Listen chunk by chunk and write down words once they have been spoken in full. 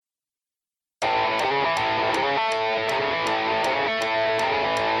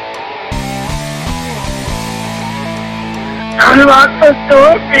Unlock the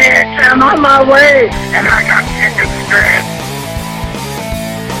door, bitch. I'm on my way, and I got chicken strips.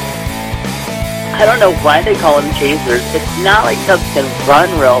 I don't know why they call them chasers. It's not like Chubs can run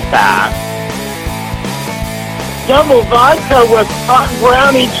real fast. Double vodka with hot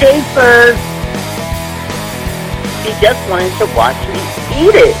brownie chasers. He just wanted to watch me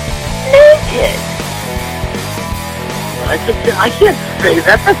eat it. Naked. I can't say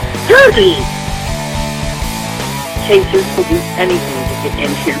that. That's dirty. Chasers will do anything to get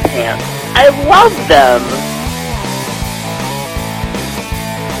into your pants. I love them.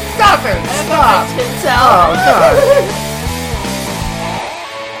 Stop it! Stop! Oh, God.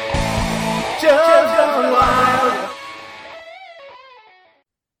 Chubs Gone Wild.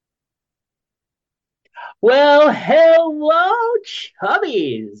 Well, hello,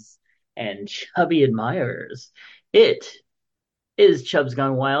 Chubbies and Chubby admirers. It is Chubs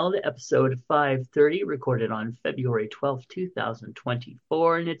Gone Wild, episode 530, recorded on February 12th,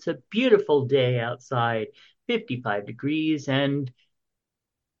 2024, and it's a beautiful day outside, 55 degrees, and,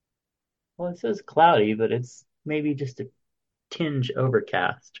 well, it says cloudy, but it's maybe just a tinge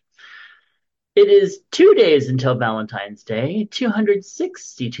overcast. It is 2 days until Valentine's Day,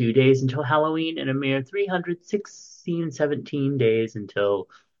 262 days until Halloween, and a mere 17 days until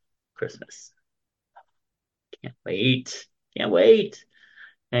Christmas. Can't wait. Can't wait.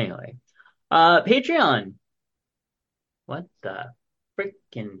 Anyway, Patreon. What the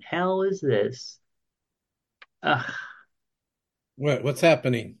frickin' hell is this? Ugh, What's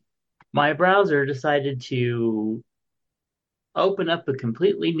happening? my browser decided to open up a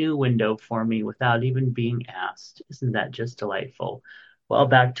completely new window for me without even being asked. Isn't that just delightful? Well,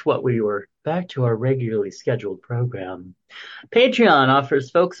 back to our regularly scheduled program. Patreon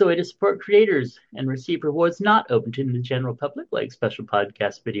offers folks a way to support creators and receive rewards not open to the general public, like special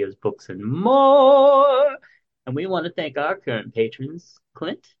podcasts, videos, books, and more. And we want to thank our current patrons,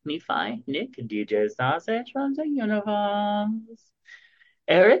 Clint, Nephi, Nick, DJ Sausage from the Universe,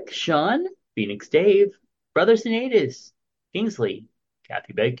 Eric, Sean, Phoenix Dave, Brother Sinatus, Kingsley,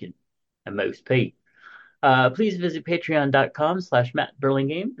 Kathy Bacon, and Most Pete. Please visit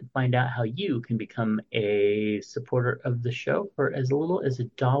patreon.com/MattBurlingame to find out how you can become a supporter of the show for as little as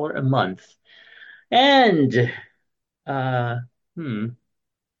 $1 a month. And,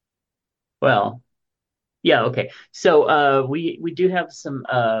 well, yeah, okay. So we do have some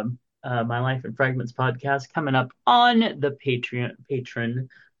My Life in Fragments podcast coming up on the Patreon,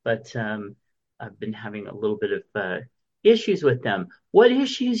 but I've been having a little bit of issues with them. What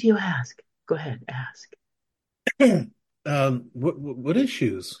issues, you ask? Go ahead, ask. What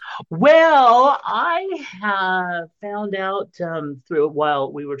issues? Well, I have found out through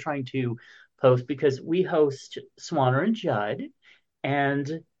while we were trying to post, because we host Swanner and Judd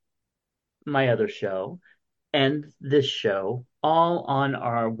and my other show and this show all on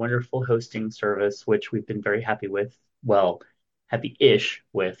our wonderful hosting service, which we've been very happy with. Well, happy-ish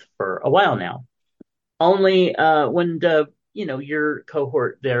with for a while now. Only when your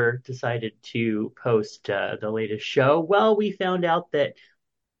cohort there decided to post the latest show, well, we found out that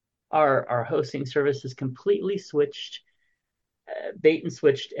our hosting service is completely switched, bait and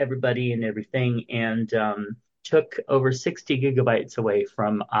switched everybody and everything, and took over 60 gigabytes away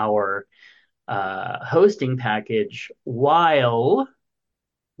from our hosting package while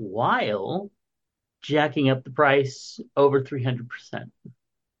jacking up the price over 300%.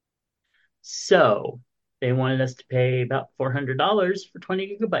 So they wanted us to pay about $400 for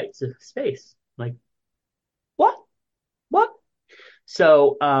 20 gigabytes of space. Like, what?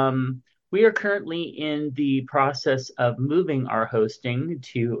 So we are currently in the process of moving our hosting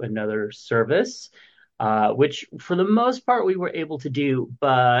to another service, which for the most part we were able to do,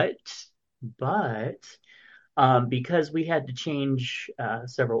 but because we had to change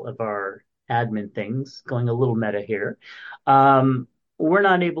several of our admin things, going a little meta here, we're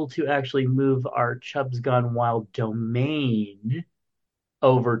not able to actually move our Chubs Gone Wild domain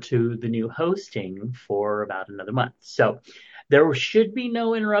over to the new hosting for about another month. So there should be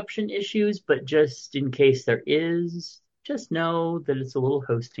no interruption issues, but just in case there is, just know that it's a little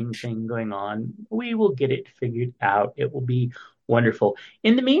hosting thing going on. We will get it figured out. It will be wonderful.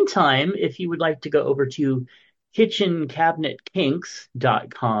 In the meantime, if you would like to go over to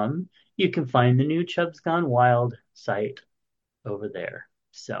kitchencabinetkinks.com, you can find the new Chubs Gone Wild site over there.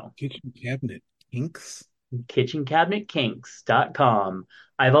 So Kitchen Cabinet Kinks? kitchencabinetkinks.com.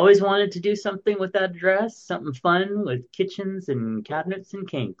 I've always wanted to do something with that address, something fun with kitchens and cabinets and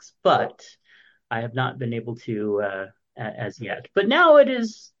kinks, but I have not been able to as yet. But now it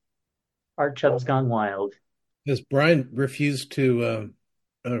is our Chubs Gone Wild. Does Brian refuse to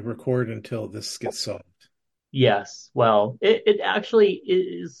record until this gets solved? Yes, well, it actually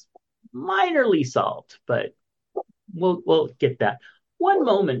is minorly solved, but we'll get that. One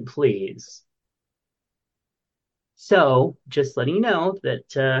moment, please. So, just letting you know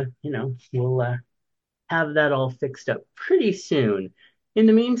that we'll have that all fixed up pretty soon. In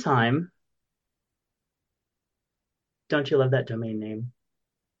the meantime, don't you love that domain name?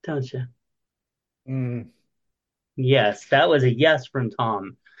 Don't you? Mm. Yes, that was a yes from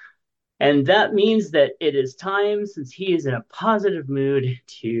Tom. And that means that it is time, since he is in a positive mood,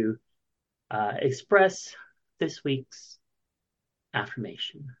 to express this week's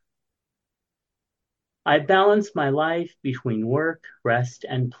affirmation. I balance my life between work, rest,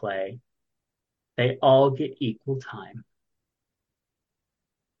 and play. They all get equal time.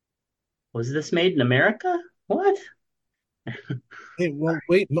 Was this made in America? What? Hey, well,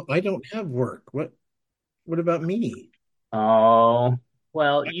 wait, I don't have work. What about me? Oh,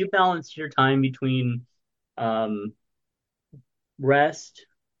 well, you balance your time between um, rest,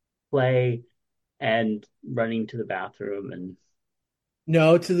 play, and running to the bathroom. And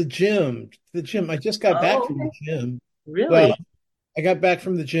No, to the gym. To the gym. I just got back oh, from the okay. gym. Well, Really? I got back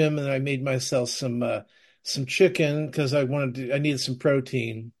from the gym and I made myself some chicken because I needed some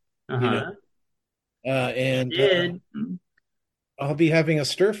protein, you know. Uh-huh. You And did. I'll be having a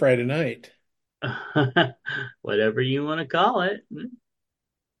stir fry tonight. Whatever you want to call it.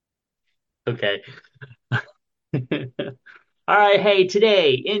 Okay. All right, hey,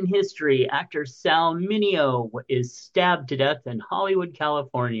 today in history, actor Sal Mineo is stabbed to death in Hollywood,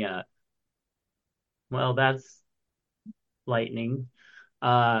 California. Well, that's lightning.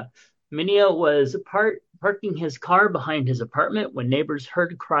 Uh, Mineo was parking his car behind his apartment when neighbors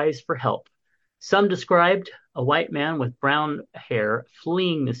heard cries for help. Some described a white man with brown hair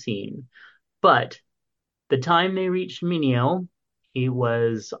fleeing the scene, but the time they reached Mineo, he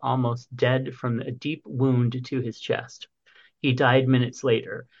was almost dead from a deep wound to his chest. He died minutes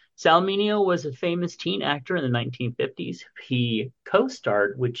later. Sal Mineo was a famous teen actor in the 1950s. He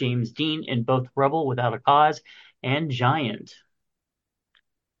co-starred with James Dean in both Rebel Without a Cause and Giant.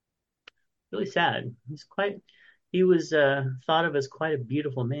 Really sad. He was thought of as quite a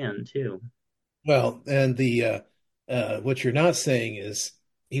beautiful man too. Well, and the what you're not saying is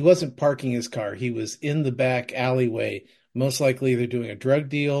he wasn't parking his car. He was in the back alleyway, most likely either doing a drug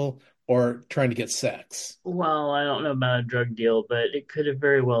deal or trying to get sex. Well, I don't know about a drug deal, but it could have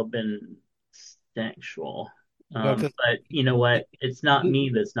very well been sexual. Well, because But you know what? It's not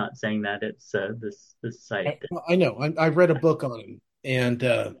me that's not saying that. It's this site. I know I read a book on him, and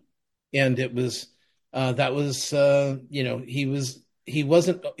it was that was he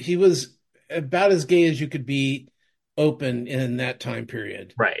was about as gay as you could be open in that time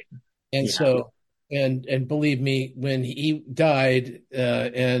period. Right. And Yeah. so, and believe me, when he died,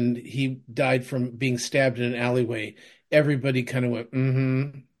 and he died from being stabbed in an alleyway, everybody kind of went,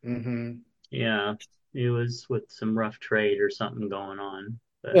 mm-hmm, mm-hmm. Yeah. It was with some rough trade or something going on.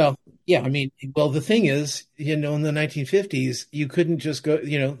 But Well, yeah, I mean, well, the thing is, in the 1950s, you couldn't just go,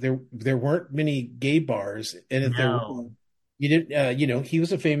 there weren't many gay bars, and if there were, no. you didn't, he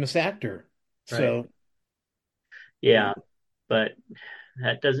was a famous actor, Right. so Yeah. But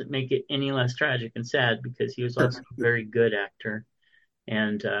that doesn't make it any less tragic and sad because he was also a very good actor.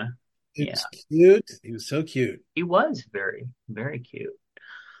 And it yeah, was cute. He was so cute. he was very, very cute.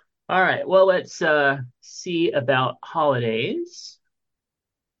 All right. Well, let's see about holidays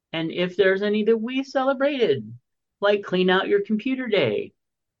and if there's any that we celebrated, like clean out your computer day.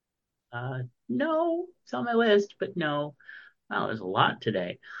 No, it's on my list, but no. Wow, there's a lot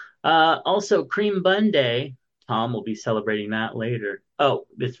today. Also, Cream Bun Day. Tom will be celebrating that later. Oh,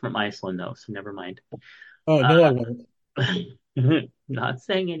 it's from Iceland though, so never mind. Oh, no, I won't. Not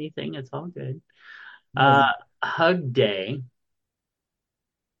saying anything. It's all good. No. Hug Day.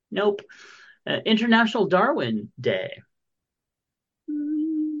 Nope. International Darwin Day.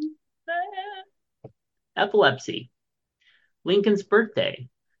 Mm, Epilepsy. Lincoln's birthday.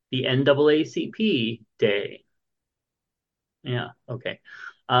 The NAACP Day. Yeah, okay.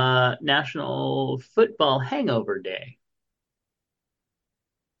 National Football Hangover Day.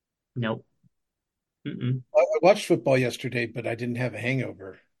 Nope. Mm-mm. I watched football yesterday, but I didn't have a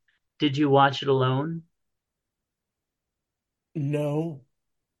hangover. Did you watch it alone? No.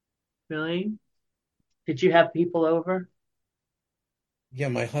 Really? Did you have people over? Yeah,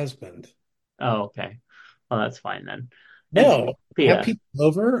 my husband. Oh, okay. Well, that's fine then. And No. Have lumpia, people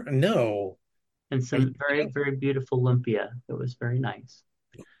over? No. and Are you some very, kidding? very beautiful lumpia. It was very nice.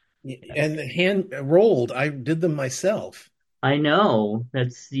 And hand rolled. I did them myself. I know.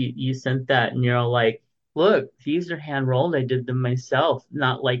 You sent that, and you're all like, Look, these are hand rolled. I did them myself,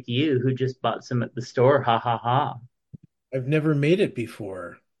 not like you who just bought some at the store. Ha ha ha. I've never made it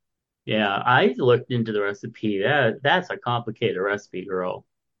before. Yeah, I looked into the recipe. That's a complicated recipe, girl.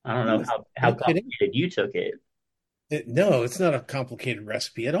 I don't No, know it's how no kidding. complicated you took it. No, it's not a complicated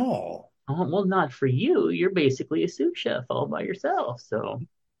recipe at all. Oh, well, not for you. You're basically a sous chef all by yourself. So,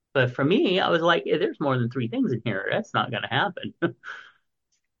 but for me, I was like, there's more than three things in here. That's not gonna happen.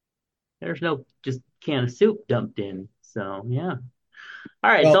 There's no just can of soup dumped in. So, yeah.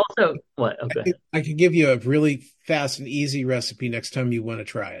 All right. It's Well, also what? Oh, go ahead. I could give you a really fast and easy recipe next time you want to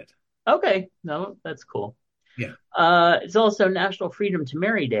try it. Okay. No, that's cool. Yeah. It's also National Freedom to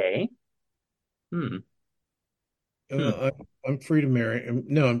Marry Day. Hmm. Hmm. I'm free to marry.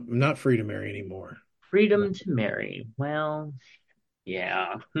 No, I'm not free to marry anymore. Freedom to marry. Well,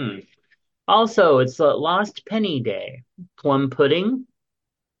 yeah. Hmm. Also, it's Lost Penny Day. Plum pudding.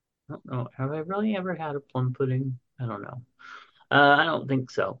 I don't know. Have I really ever had a plum pudding? I don't know. I don't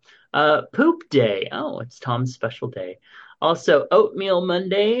think so. Poop Day. Oh, it's Tom's special day. Also, Oatmeal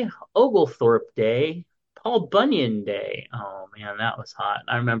Monday, Oglethorpe Day, Paul Bunyan Day. Oh man, that was hot.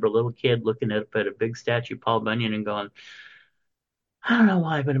 I remember a little kid looking up at a big statue of Paul Bunyan and going, I don't know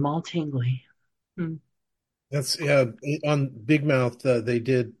why, but I'm all tingly. Hmm. That's on Big Mouth. They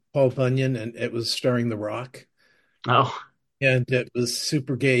did Paul Bunyan, and it was starring The Rock, Oh, and it was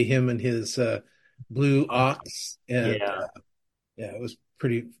super gay. Him and his blue ox, and yeah. yeah, it was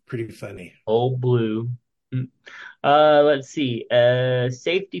pretty funny. Old blue. Hmm. Let's see.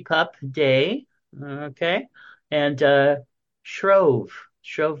 Safety Pup Day. Okay. And Shrove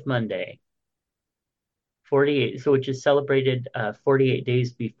Monday. 48, so which is celebrated 48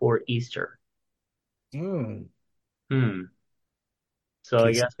 days before Easter. Oh, Hmm. So I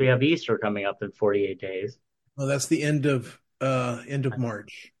okay. So, guess we have Easter coming up in 48 days. well, that's the end of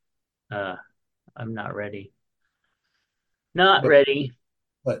March. Uh, I'm not ready. Not But ready.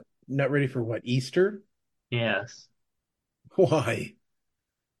 not ready for what? Easter? Yes. Why?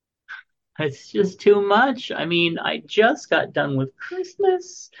 It's just too much. I mean, I just got done with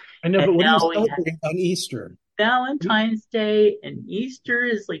Christmas, I know, and but what are you now we have celebrating on Easter? Valentine's Day, and Easter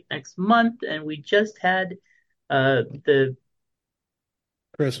is like next month, and we just had the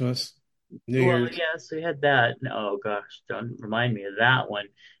Christmas, New well, Year's, yes, we had that. Oh gosh, don't remind me of that one.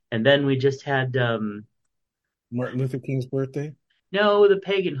 And then we just had Martin Luther King's birthday. no, the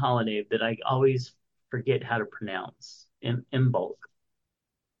pagan holiday that I always forget how to pronounce. Imbolc,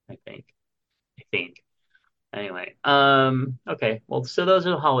 I think. I think. Anyway, okay. Well, so those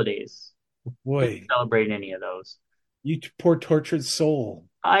are the holidays. Didn't Boy, celebrate any of those. you poor tortured soul.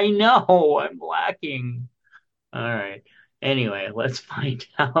 I know I'm lacking. All right. Anyway, let's find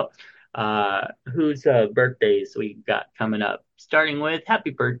out whose birthdays we got coming up. Starting with happy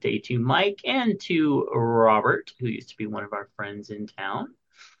birthday to Mike and to Robert, who used to be one of our friends in town.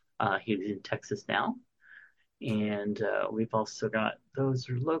 He's in Texas now. And we've also got those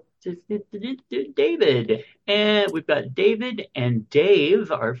who look David. And we've got David and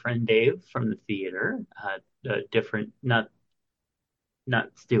Dave, our friend Dave from the theater. Different, not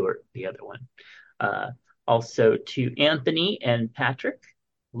Stuart, the other one. Uh, Also to Anthony and Patrick,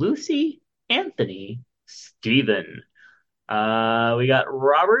 Lucy, Anthony, Stephen. We got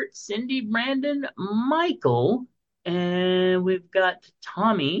Robert, Cindy, Brandon, Michael, and we've got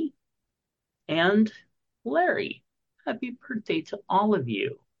Tommy and Larry. Happy birthday to all of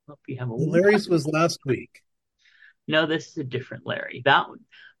you. Hope you have a Larry's wonderful. was last week. No, this is a different Larry. That one.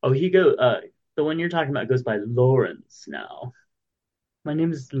 Oh, the one you're talking about goes by Lawrence now. My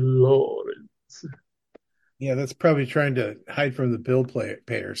name is Lawrence. Yeah, that's probably trying to hide from the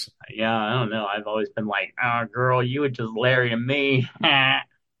payers. Yeah, I don't know. I've always been like, oh, girl, you would just Larry to me.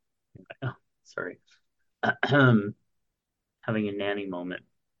 Oh, sorry. Having a nanny moment.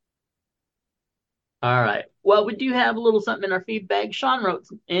 All right. Well, we do have a little something in our feedback. Sean wrote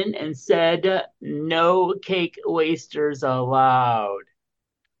in and said, no cake wasters allowed.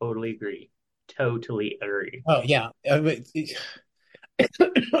 Totally agree. Totally agree. Oh yeah, I mean,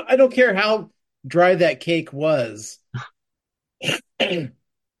 I don't care how dry that cake was. I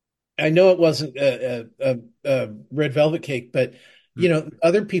know it wasn't a red velvet cake, but you know,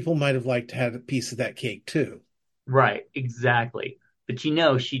 other people might have liked to have a piece of that cake too. Right, exactly. But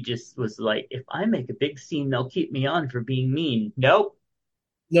she just was like, if I make a big scene, they'll keep me on for being mean. Nope.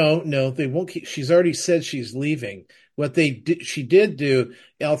 No, no, they won't keep. She's already said she's leaving. What she did do.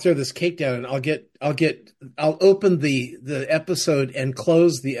 I'll throw this cake down, and I'll open the episode and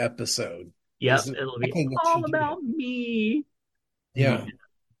close the episode. Yep, Is it'll be exactly what she all did. about me. Yeah. Yeah.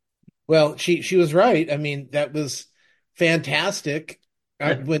 Well, she was right. I mean, that was fantastic.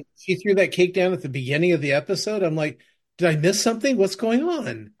 When she threw that cake down at the beginning of the episode, I'm like, did I miss something? What's going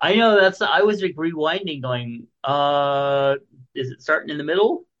on? I know I was like rewinding going, is it starting in the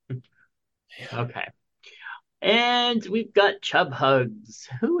middle? Okay. And we've got Chub Hugs.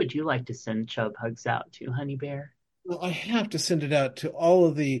 Who would you like to send Chub Hugs out to, Honey Bear? Well, I have to send it out to all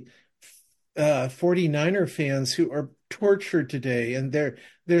of the 49er fans who are tortured today, and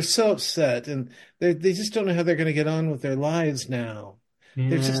they're so upset, and they just don't know how they're going to get on with their lives now.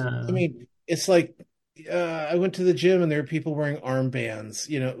 There's just, I Yeah. mean, it's like I went to the gym and there were people wearing armbands.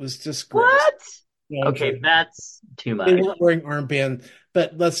 It was just gross. What? No, I'm Okay, joking. that's too They much. weren't wearing armbands,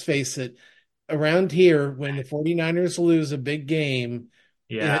 but let's face it, around here, when the 49ers lose a big game,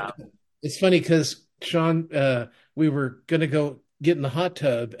 Yeah. it, it's funny because Sean, we were going to go get in the hot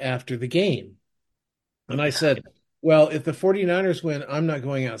tub after the game. And I said, well, if the 49ers win, I'm not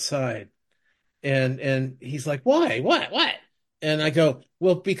going outside. And he's like, why? What? And I go,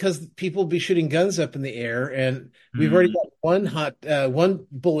 well, because people be shooting guns up in the air, and we've already Hmm. got one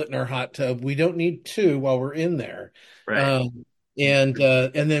bullet in our hot tub. We don't need two while we're in there. Right. And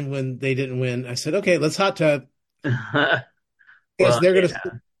then when they didn't win, I said, okay, let's hot tub because Well, yeah,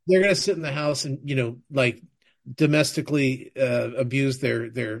 they're gonna sit in the house and like domestically abuse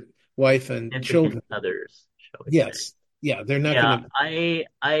their wife and significant children. others, shall we say. Yes, yeah, they're not Yeah, gonna.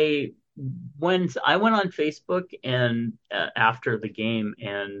 I when I went on Facebook and after the game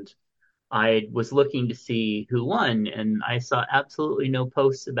and I was looking to see who won and I saw absolutely no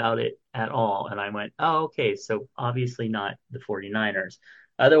posts about it at all and I went, "Oh, okay, so obviously not the 49ers."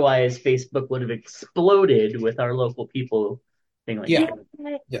 Otherwise, Facebook would have exploded with our local people being like, Yeah,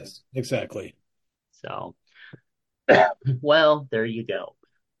 "Yeah." yes, exactly. So, well, there you go.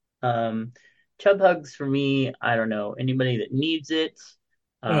 Um, Chub hugs for me, I don't know, anybody that needs it.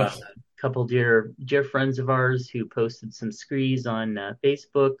 A Oh, couple dear friends of ours who posted some screes on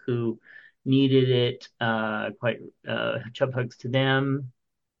Facebook who needed it. Quite Chub hugs to them.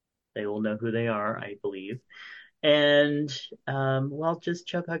 They will know who they are, I believe. And well, just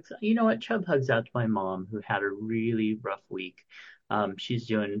Chub hugs. You know what? Chub hugs out to my mom who had a really rough week. She's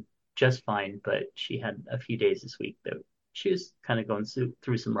doing just fine, but she had a few days this week that she was kind of going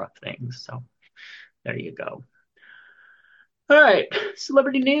through some rough things. So there you go. All right,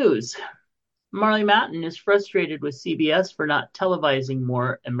 celebrity news. Marley Matlin is frustrated with CBS for not televising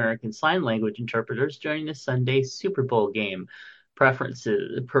more American Sign Language interpreters during the Sunday Super Bowl game.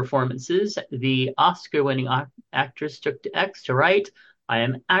 Performances. The Oscar-winning actress took to X to write, "I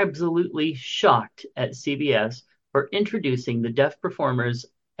am absolutely shocked at CBS for introducing the deaf performers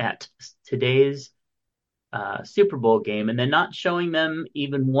at today's Super Bowl game and then not showing them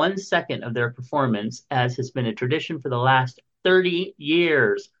even 1 second of their performance, as has been a tradition for the last 30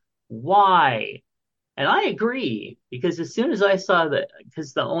 years. Why?" And I agree, because as soon as I saw that,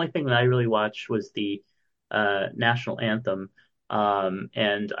 because the only thing that I really watched was the national anthem,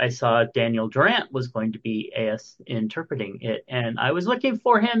 and I saw Daniel Durant was going to be AS interpreting it, and I was looking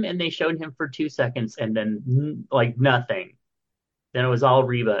for him, and they showed him for 2 seconds, and then like nothing. Then it was all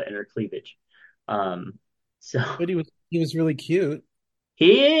Reba and her cleavage. Um, so but he was really cute.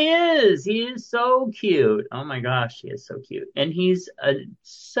 he is so cute. Oh my gosh, he is so cute. And he's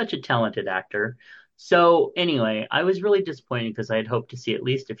such a talented actor. So anyway, I was really disappointed because I had hoped to see at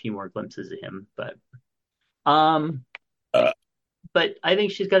least a few more glimpses of him, um but I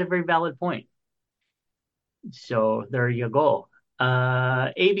think she's got a very valid point. So there you go.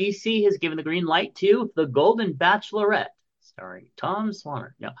 ABC has given the green light to The Golden Bachelorette, starring Tom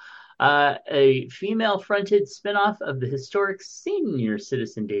Swanner. No. A female-fronted spinoff of the historic senior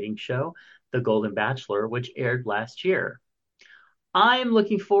citizen dating show, The Golden Bachelor, which aired last year. I am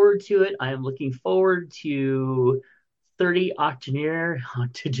looking forward to it. I am looking forward to 30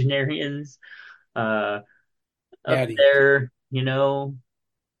 octogenarians uh, up Daddy. there,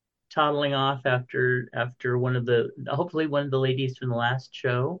 toddling off after one of the hopefully one of the ladies from the last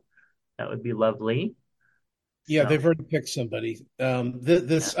show. That would be lovely. Yeah, So they've already picked somebody. yeah,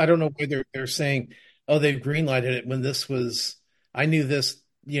 This I don't know why they're saying, oh, they've greenlighted it when this was. I knew this,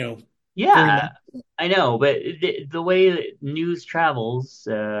 3 months. yeah, I know, but the way that news travels,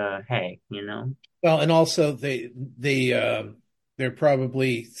 hey, Well, and also they're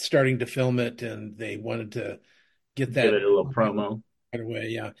probably starting to film it, and they wanted to get give that it a little promo. right away.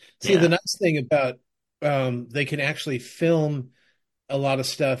 Yeah. See, the Yeah. nice thing about they can actually film a lot of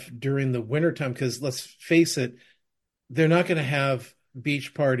stuff during the wintertime because let's face it, they're not going to have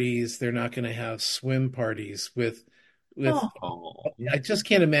beach parties. They're not going to have swim parties with. Oh, I just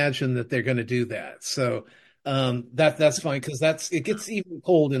can't imagine that they're going to do that. So that's fine because it gets even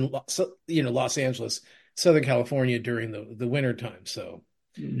cold in Los Angeles, Southern California during the winter time. So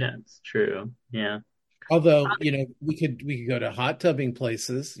That's true. Yeah. Although, we could go to hot tubbing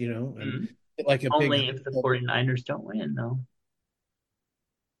places, and Mm. get like a big Only hot if the tub. 49ers don't win, though.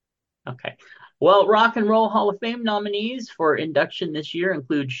 Okay. Well, Rock and Roll Hall of Fame nominees for induction this year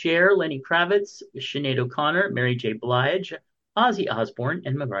include Cher, Lenny Kravitz, Sinead O'Connor, Mary J. Blige, Ozzy Osbourne,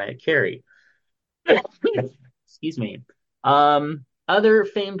 and Mariah Carey. Excuse me. Other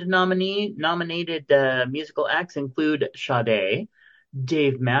famed nominated musical acts include Sade,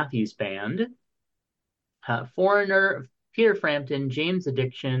 Dave Matthews Band, Foreigner, Peter Frampton, James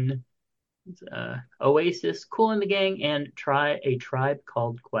Addiction, Oasis, Kool and the Gang, and A Tribe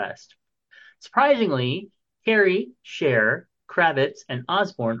Called Quest. Surprisingly, Carey, Cher, Kravitz, and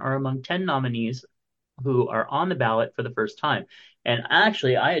Osbourne are among 10 nominees who are on the ballot for the first time. And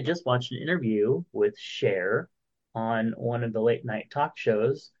actually, I had just watched an interview with Cher on one of the late night talk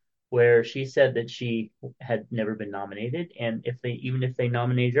shows where she said that she had never been nominated, and even if they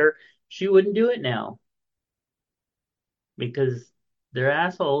nominated her, she wouldn't do it now because they're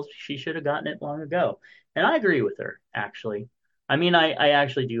assholes. She should have gotten it long ago. And I agree with her, actually. I mean, I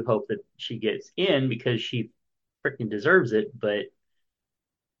actually do hope that she gets in because she freaking deserves it. But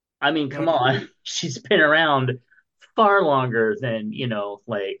I mean, Well, come on. She's been around far longer than,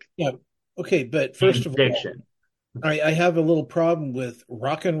 like yeah. Okay, but James first of all, Addiction. I have a little problem with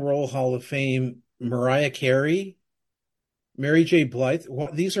Rock and Roll Hall of Fame Mariah Carey, Mary J. Blige. Well,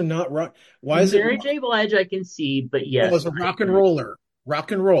 these are not rock. Why is it? Mary J. Blige, I can see, but Well, yes, as a I rock and agree. roller,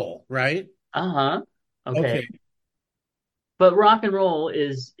 rock and roll, right? Uh-huh. Okay. Okay. But rock and roll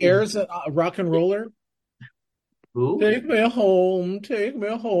is There's a rock and roller. who? Take me home, take me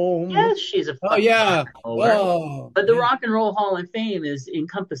home. Yes, she's a Oh fucking rock yeah. and roller. Oh But the yeah. Rock and Roll Hall of Fame is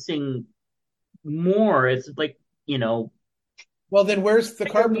encompassing more. It's like, Well, then where's the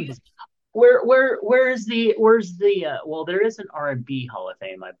bigger Carpenters? music. Where's the well, there is an R&B Hall of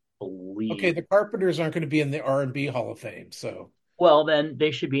Fame, I Okay, believe. the Carpenters aren't going to be in the R&B Hall of Fame. So, Well, then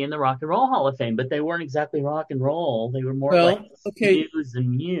they should be in the Rock and Roll Hall of Fame, but they weren't exactly rock and roll. They were more like okay. snooze and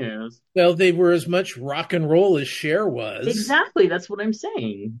muse. Well, they were as much rock and roll as Cher was. Exactly, that's what I'm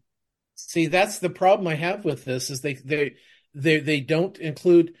saying. See, that's the problem I have with this is they don't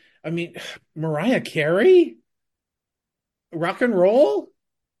include. I mean, Mariah Carey, rock and roll.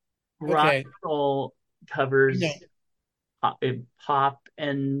 Rock Okay, and roll no, covers pop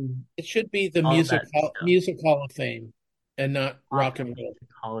and it should be the all of that stuff. music Hall of Fame, and not Pop rock and and roll, music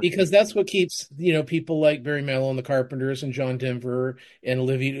Hall of Fame. because that's what keeps people like Barry Manilow and the Carpenters and John Denver and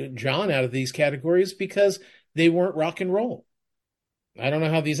Olivia John out of these categories because they weren't rock and roll. I don't know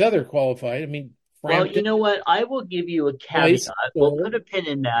how these other qualified. I mean, Well, you Frampton, know what? I will give you a caveat. Voice, We'll put Soul. a pin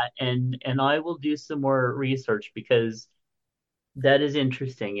in that, and I will do some more research because that is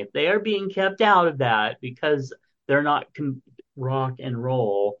interesting. If they are being kept out of that because they're not rock and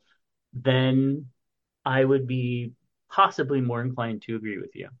roll, then I would be possibly more inclined to agree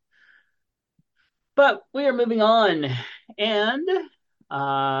with you. But we are moving on, and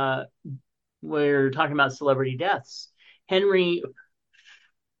uh, we're talking about celebrity deaths. Henry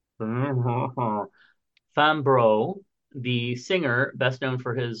Fambro, the singer, best known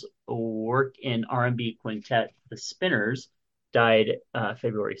for his work in R&B quintet The Spinners, died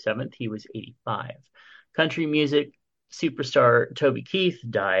February 7th. He was 85. Country music superstar Toby Keith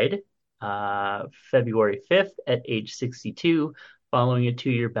died February 5th at age 62 following a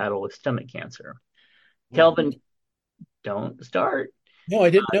 2-year battle with stomach cancer. What? Kelvin, don't start. No, I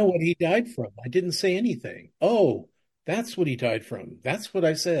didn't know what he died from. I didn't say anything. Oh, that's what he died from. That's what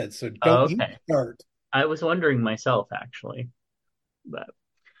I said. So don't you Okay. start. I was wondering myself, actually. But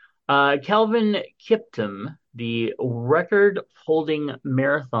Kelvin Kiptum, the record holding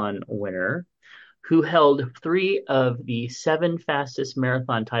marathon winner, who held 3 of the 7 fastest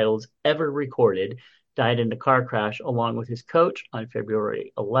marathon titles ever recorded, died in a car crash along with his coach on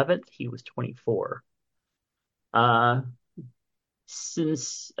February 11th. He was 24. Uh,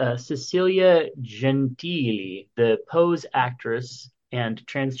 since Cecilia Gentili, the Pose actress and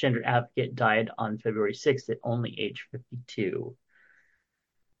transgender advocate, died on February 6th at only age 52.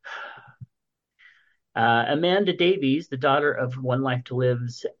 Amanda Davies, the daughter of One Life to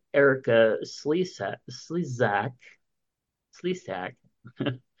Live's Erica Slesak,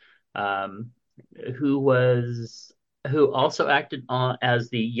 um, who was who also acted as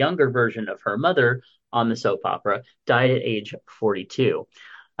the younger version of her mother on the soap opera, died at age 42.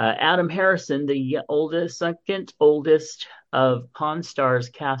 Adam Harrison, the second oldest of Pawn Stars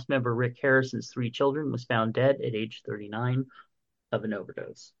cast member Rick Harrison's 3 children, was found dead at age 39 of an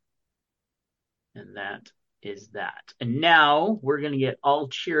overdose. And that is that. And now we're going to get all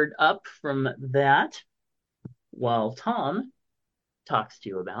cheered up from that while Tom talks to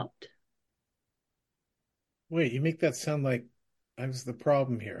you about. Wait, you make that sound like I was the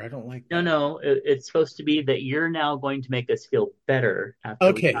problem here. I don't like No, that. no, it's supposed to be that you're now going to make us feel better after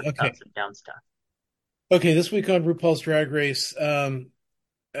we Okay, talk about okay. some down stuff. Okay, this week on RuPaul's Drag Race,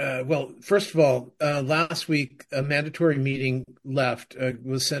 well, first of all, last week a mandatory meeting left,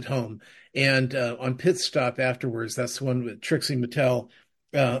 was sent home, and on Pit Stop afterwards, that's the one with Trixie Mattel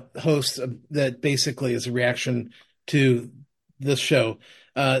hosts, that basically is a reaction to this show.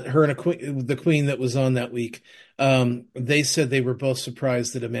 Her and the queen that was on that week, they said they were both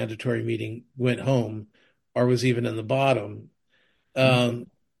surprised that a mandatory meeting went home or was even in the bottom. Mhm. Um,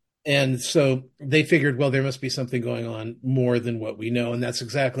 and so they figured, well, there must be something going on more than what we know. And that's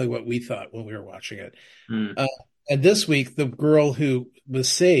exactly what we thought when we were watching it. Mm. Uh, and this week, the girl who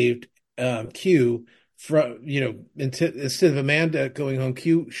was saved, Q, from, instead of Amanda going home,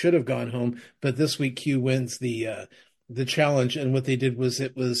 Q should have gone home. But this week, Q wins the challenge. And what they did was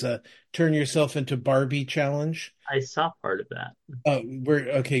it was turn yourself into Barbie challenge. I saw part of that.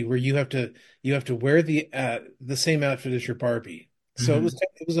 Where you have to wear the same outfit as your Barbie. So it Hmm.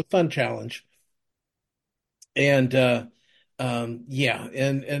 was a fun challenge. And yeah,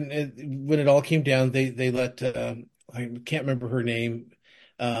 and when it all came down, they let I can't remember her name,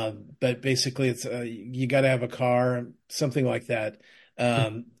 but basically it's you got to have a car, something like that.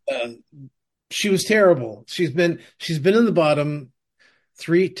 She was terrible. She's been in the bottom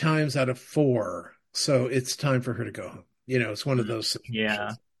three times out of four, so it's time for her to go home. It's one of those Yeah.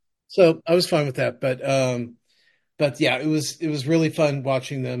 situations. So I was fine with that, but yeah, it was really fun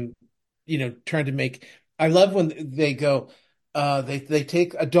watching them, trying to make. I love when they go, they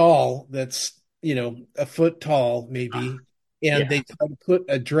take a doll that's, a foot tall maybe, and Yeah. they try to put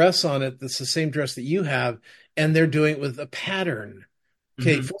a dress on it that's the same dress that you have, and they're doing it with a pattern.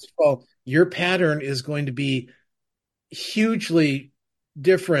 Okay, Hmm. first of all, your pattern is going to be hugely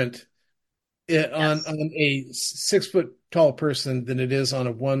different on Yes. a 6 foot tall person than it is on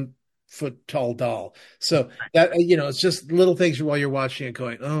a 1 foot tall doll. So that it's just little things while you're watching it,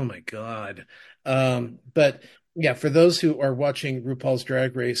 going, "Oh my God!" But yeah, for those who are watching RuPaul's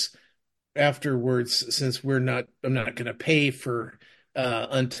Drag Race afterwards, since I'm not going to pay for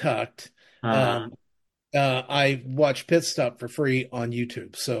Untucked. Uh-huh. Um, I watch Pit Stop for free on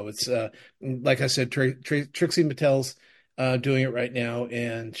YouTube. So it's like I said, Trixie Mattel's doing it right now,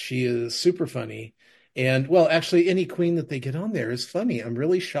 and she is super funny. And well, actually, any queen that they get on there is funny. I'm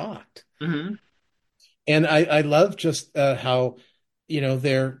really shocked, Hmm. and I love just they're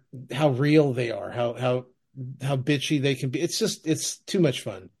how real they are, how bitchy they can be. It's too much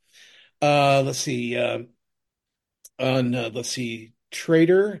fun. Let's see. Let's see,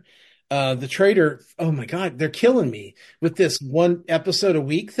 Trader. The Trader, oh my God, they're killing me with this one episode a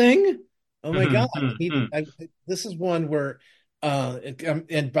week thing. Oh my God. This is one where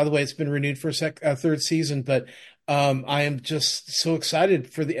and by the way, it's been renewed for a third season, but I am just so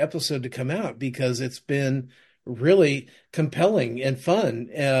excited for the episode to come out because it's been really compelling and fun.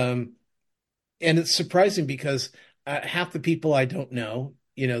 And it's surprising because half the people I don't know,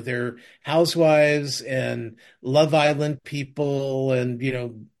 they're housewives and Love Island people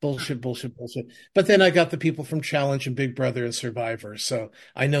and, bullshit, bullshit, bullshit. But then I got the people from Challenge and Big Brother and Survivor, so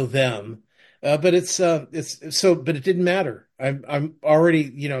I know them. But but it didn't matter. I'm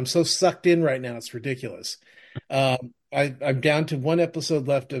already, I'm so sucked in right now. It's ridiculous. I'm down to one episode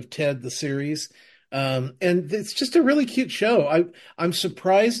left of Ted, the series. And it's just a really cute show. I'm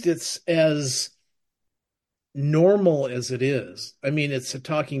surprised it's as normal as it is. I mean, it's a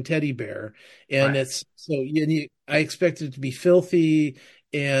talking teddy bear, and Right. it's so I expected it to be filthy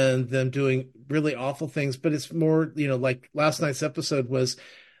and them doing really awful things, but it's more, like last night's episode was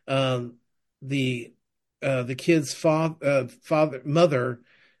um the the kid's mother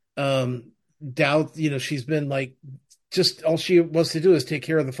doubt, she's been like, just all she wants to do is take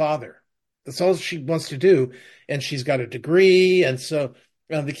care of the father. That's all she wants to do. And she's got a degree. And so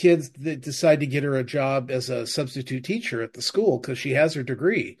the kids decide to get her a job as a substitute teacher at the school because she has her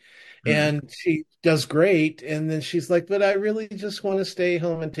degree. Mm. And she does great. And then she's like, but I really just want to stay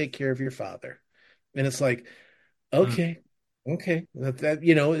home and take care of your father. And it's like, Mm. okay, okay. But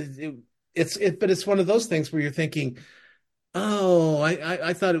it's one of those things where you're thinking, oh,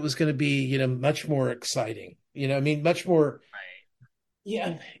 I thought it was going to be, much more exciting. I mean, much more,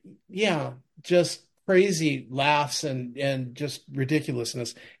 yeah, yeah, just crazy laughs and just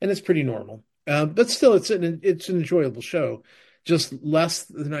ridiculousness, and it's pretty normal. But still, it's an enjoyable show, just less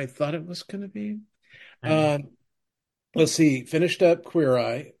than I thought it was going to be. Right. Um, let's see, finished up Queer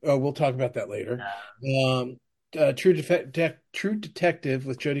Eye. We'll talk about that later. Um, True Detective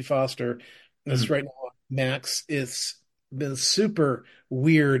with Jodie Foster. That's Mm. right now on Max. It's been super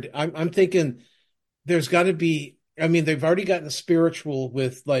weird. I'm thinking there's got to be. I mean, they've already gotten spiritual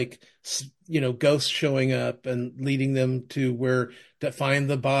with like ghosts showing up and leading them to where to find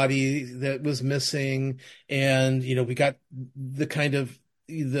the body that was missing, and we got the kind of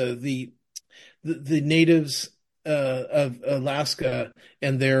the natives of Alaska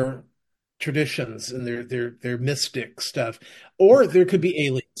and their traditions and their mystic stuff, or there could be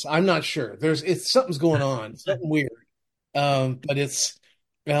aliens. I'm not sure. It's something's going on, something weird. But it's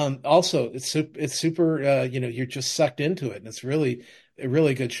also it's super. You're just sucked into it, and it's really a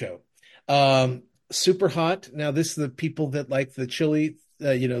really good show. Super hot. Now, this is the people that like the chili,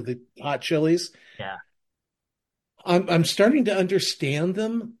 the hot chilies. Yeah. I'm starting to understand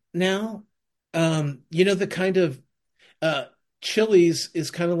them now. The kind of uh Chili's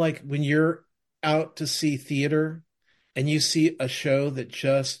is kind of like when you're out to see theater and you see a show that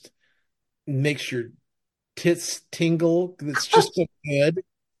just makes your tits tingle. It's just so good,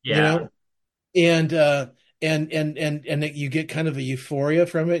 you Yeah. know, and and that you get kind of a euphoria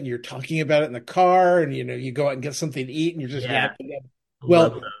from it, and you're talking about it in the car, and you go out and get something to eat, and you're just Yeah. yapping. Love Well,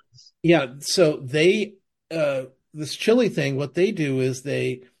 those. yeah. So this chili thing, what they do is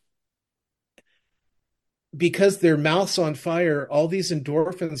because their mouth's on fire, all these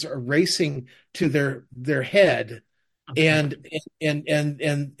endorphins are racing to their head, and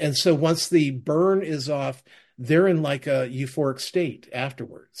so once the burn is off, they're in like a euphoric state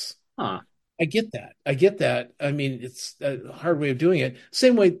afterwards. Huh. I get that. I get that. I mean, it's a hard way of doing it.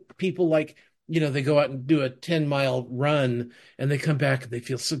 Same way people like, they go out and do a 10-mile run and they come back and they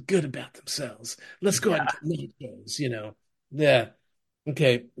feel so good about themselves. Let's go out and Yeah. get nachos. Yeah.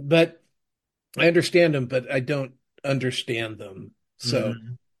 Okay. But I understand them, but I don't understand them. So,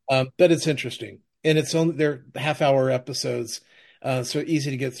 Mhm. but it's interesting. And they're half-hour episodes, so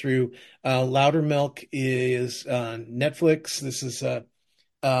easy to get through. Louder Milk is on Netflix. This is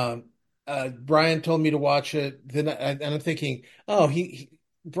um, Brian told me to watch it. And I'm thinking, oh,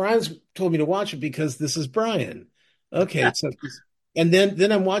 Brian's told me to watch it because this is Brian. Okay, so and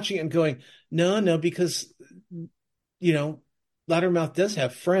then I'm watching it and going, no, no, because you know, Loudermouth does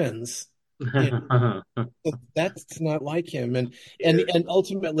have friends. You know, that's not like him, Dude. and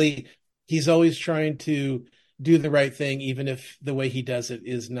ultimately, he's always trying to do the right thing, even if the way he does it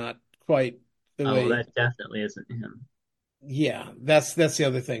is not quite the Oh, way. that definitely isn't him. Yeah, that's the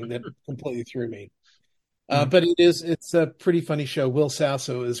other thing that completely threw me. Mm. But it's a pretty funny show. Will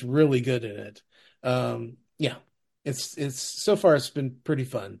Sasso is really good in it. Yeah, it's so far it's been pretty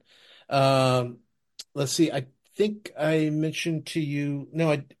fun. Um, let's see. I think I mentioned to you.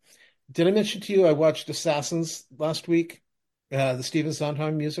 No, did I mention to you I watched Assassins last week? The Stephen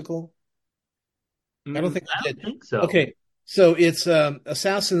Sondheim musical. I don't think I I don't did. think so. Okay, so it's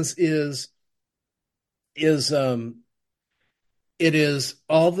Assassins is it is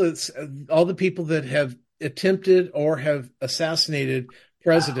all the people that have attempted or have assassinated Oh,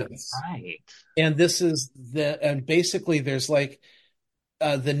 presidents. right. And and basically there's like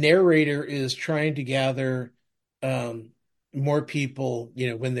the narrator is trying to gather um more people,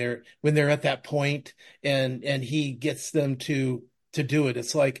 when they're at that point, and he gets them to do it.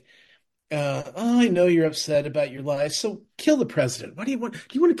 It's like, oh, I know you're upset about your life, so kill the president. What do you want? Do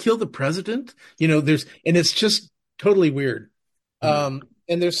you want to kill the president? And it's just totally weird. Hmm.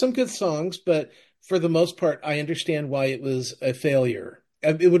 And there's some good songs, but for the most part, I understand why it was a failure.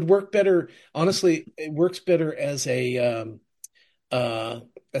 It would work better. Honestly, it works better as uh,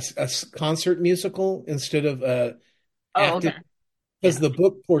 a concert musical instead of Oh, acted, okay. because Yeah. the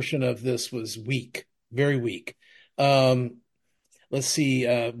book portion of this was weak, very weak. Um, let's see.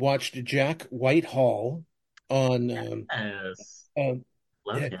 Watched Jack Whitehall on. Yes. Um,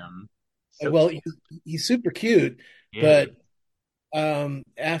 Love eh, him. So well, cute. he's super cute, Yeah. but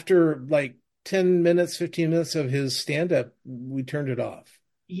after like 10 minutes, 15 minutes of his stand up, we turned it off.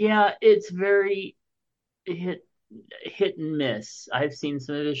 Yeah, it's very hit and miss. I've seen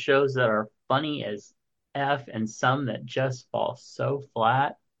some of his shows that are funny as F and some that just fall so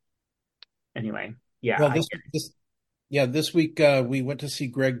flat. Anyway, yeah, Well, I get it. this week we went to see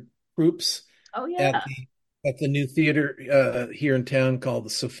Greg Proops Oh at yeah. the new theater here in town called the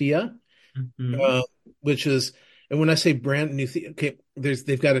Sophia, Hmm. uh, which is, and when I say brand new theater, okay,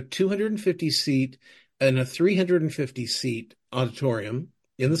 they've got a 250 seat and a 350 seat auditorium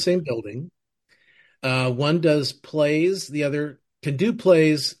in the same building. One does plays, the other can do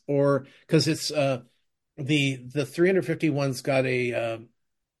plays, or because it's the 350 one's got a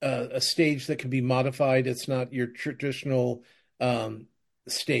stage that can be modified. It's not your traditional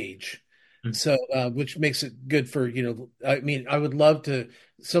stage. So, which makes it good for, I mean, I would love to,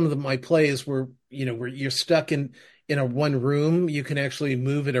 some of my plays where you're stuck in a one room, you can actually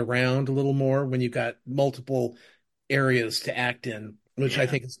move it around a little more when you've got multiple areas to act in, which I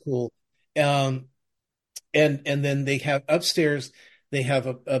Yeah. think is cool. Um, and then they have upstairs, they have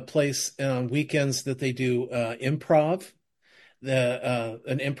a place on weekends that they do improv, the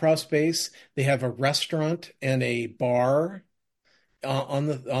an improv space. They have a restaurant and a bar on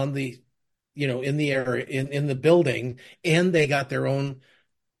the in the area in the building, and they got their own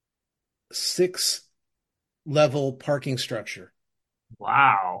 6 level parking structure.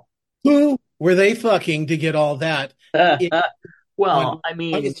 Wow. Who were they fucking to get all that in Well, on I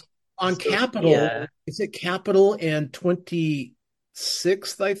mean, it's on Capitol? Sophia, Is it Capitol and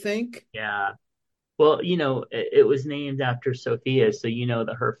 26th, I think? yeah. Well, it was named after Sophia, so you know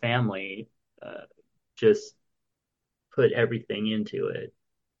that her family uh, just put everything into it.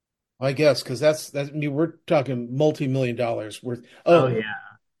 I guess because I mean, we're talking multi-million dollars worth. Oh Oh,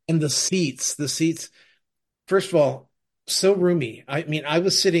 yeah. and the seats. First of all, so roomy. I mean, I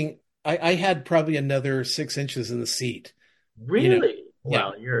was sitting. I had probably another 6 inches in the seat. You know, Really? yeah,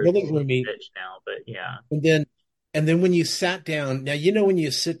 Well, you're a really skinny roomy. bitch now, but yeah. And then, and then when you sat down, now when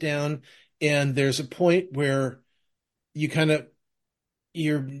you sit down, and there's a point where you kind of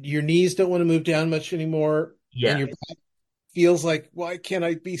your knees don't want to move down much anymore, and your Yes. back feels like, why can't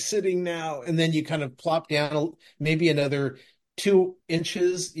I be sitting now? And then you kind of plop down maybe another 2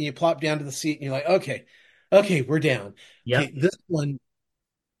 inches, and you plop down to the seat, and you're like, okay, okay, we're down. Yep. Okay, this one,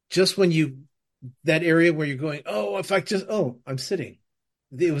 just when you that area where you're going, oh, if I just, oh, I'm sitting.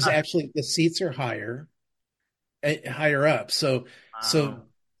 It was actually the seats are higher up. So Wow.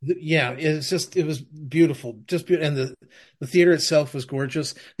 yeah, it was beautiful, just beautiful, and the theater itself was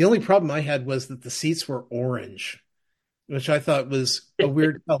gorgeous. The only problem I had was that the seats were orange, which I thought was a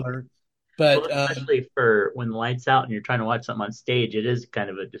weird color. Well, But especially for when the light's out and you're trying to watch something on stage, it is kind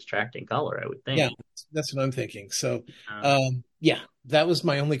of a distracting color, I would yeah, think. that's what I'm thinking. So Um, yeah, that was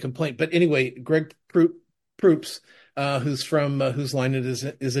my only complaint. But anyway, Proops, who's from whose line is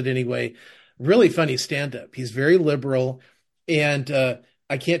it anyway? Really funny stand up. He's very liberal, and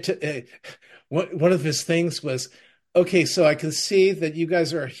I can't. One of his things was, okay, so I can see that you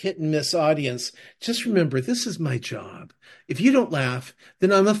guys are a hit and miss audience. Just remember, this is my job. If you don't laugh,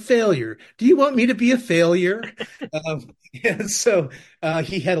 then I'm a failure. Do you want me to be a failure? And so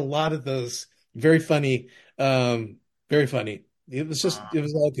he had a lot of those very funny, very funny. It was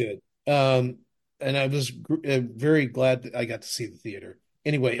all good. And I was very glad that I got to see the theater.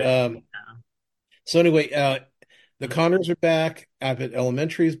 Anyway, but so anyway, the yeah. Connors are back. Abbott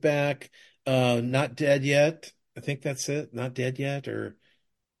Elementary is back. Not dead yet. I think that's it. Not dead yet, or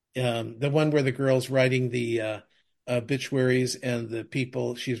the one where the girl's writing the obituaries, and the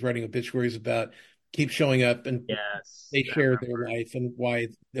people she's writing obituaries about keep showing up, and Yes, they I share their remember. life and why,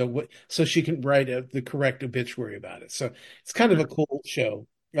 so she can write the correct obituary about it. So it's kind of a cool show.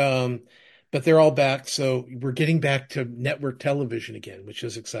 Um, but they're all back, so we're getting back to network television again, which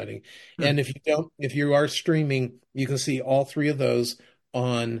is exciting. Hmm. And if you are streaming, you can see all 3 of those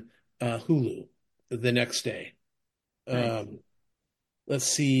on Hulu the next day. Nice. Um, let's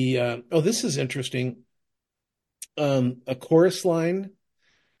see. Oh, this is interesting. A chorus line.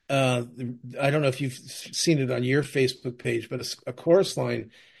 Uh, I don't know if you've seen it on your Facebook page, but a chorus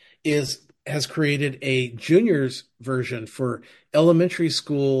line is has created a juniors version for elementary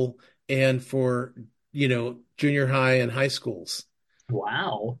school and for junior high and high schools.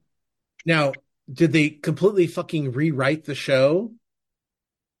 Wow. Now, did they completely fucking rewrite the show?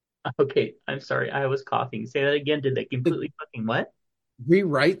 Okay, I'm sorry. I was coughing. Say that again. Did they Did completely fucking what?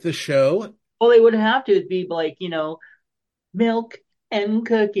 rewrite the show? Well, they would have to be like, milk and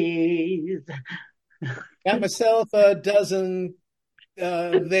cookies. Got myself a dozen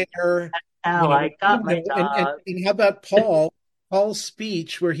there, How I got my and dog. how about Paul's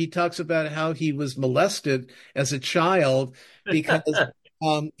speech where he talks about how he was molested as a child because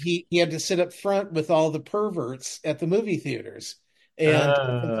he had to sit up front with all the perverts at the movie theaters, and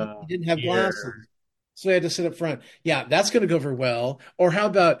he didn't have glasses, Dear. so he had to sit up front. Yeah, that's going to go over well. Or how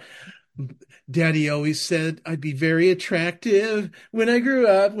about Daddy always said I'd be very attractive when I grew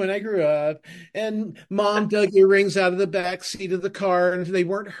up. And Mom dug earrings out of the back seat of the car and they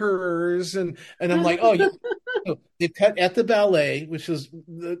weren't hers. And I'm like, oh, yeah. So they've cut at the ballet, which is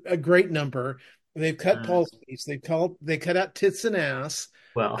a great number. They've cut Uh, Paul's face. They cut out tits and ass.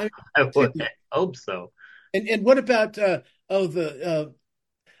 well, I I would mean, hope so. and what about the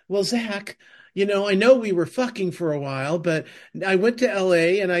well, Zach, I know we were fucking for a while, but I went to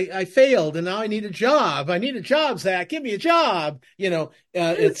LA and I failed, and now I need a job. I need a job, Zach. Give me a job.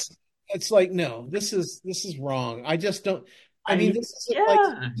 It's like, no, this is wrong. I just don't. I I mean, mean, this isn't like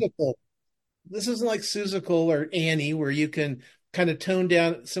yeah. musical. this isn't like Seussical or Annie where you can kind of tone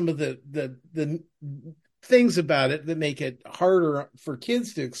down some of the things about it that make it harder for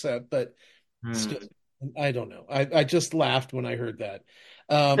kids to accept, but still, Hmm. I don't know. I just laughed when I heard that.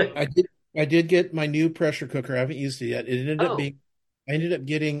 I did get my new pressure cooker. I haven't used it yet. Oh, I ended up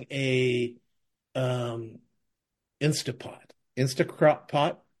getting a um Instapot. Instacrop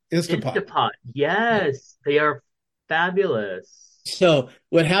pot? Instapot. Instapot. Yes, they are fabulous. So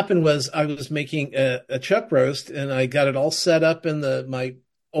what happened was I was making a chuck roast and I got it all set up in the my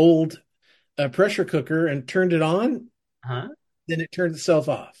old pressure cooker and turned it on. Huh? Then it turned itself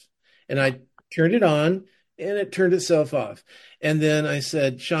off. And I turned it on and it turned itself off. And then I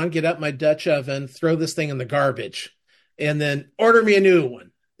said, Sean, get out my Dutch oven, throw this thing in the garbage, and then order me a new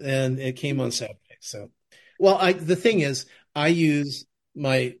one. And it came on Saturday. So, well, the thing is, I use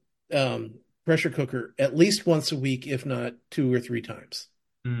my pressure cooker at least once a week, if not two or three times.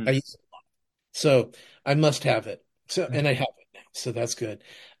 I Hmm. use it. So I must have it. So, and I have it now. So that's good.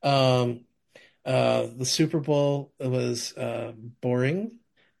 Um, the Super Bowl was boring,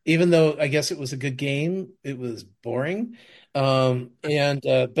 even though I guess it was a good game. It was boring, and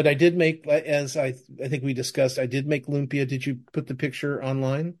but I did make, as I think we discussed, I did make lumpia. Did you put the picture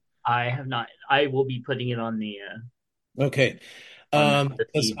online? I have not. I will be putting it Okay, on the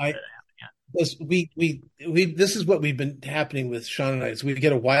because feed, I but I Because we this is what we've been happening with Sean and I is we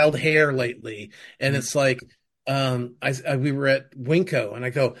get a wild hair lately, and haven't it's like we were at Winco and I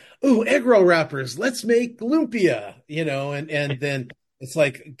go, "Ooh, egg roll wrappers, let's make lumpia," and then it's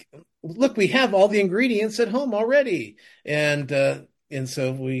like, look, we have all the ingredients at home already, and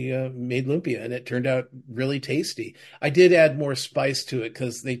so we made lumpia and it turned out really tasty. I did add more spice to it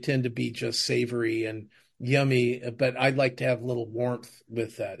because they tend to be just savory and yummy, but I'd like to have a little warmth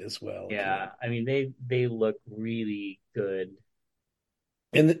with that as well, yeah. I mean, they look really good.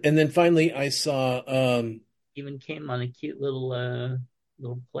 And then finally, I saw Even came on a cute little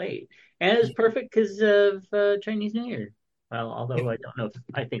plate, and it was perfect because of Chinese New Year. Well, although I don't know if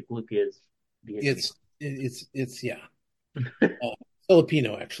I think Lupia is Vietnamese. it's yeah, uh,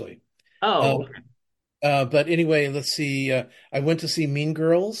 Filipino actually. Uh, Oh, but anyway, let's see. I went to see Mean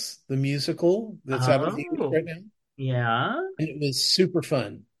Girls, the musical that's out in theaters oh, right now, yeah, and it was super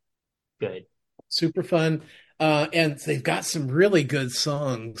fun, good. super fun. And they've got some really good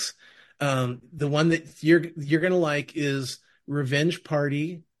songs. The one that you're gonna like is Revenge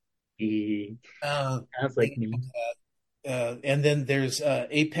Party. He Uh, sounds like me. and then there's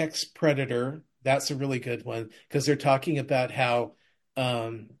Apex Predator. That's a really good one because they're talking about how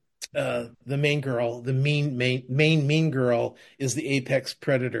um, the main girl, the main mean girl, is the apex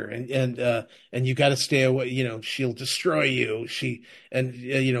predator, and you got to stay away. She'll destroy you.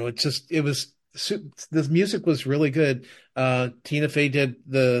 The music was really good. Tina Fey did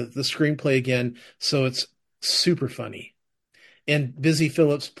the screenplay again, so it's super funny. And Busy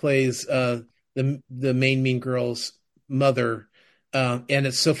Phillips plays the main mean girl's mother, and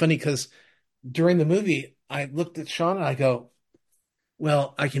it's so funny because during the movie, I looked at Sean and I go,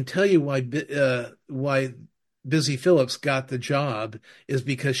 "Well, I can tell you why Busy Phillips got the job is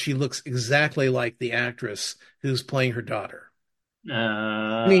because she looks exactly like the actress who's playing her daughter."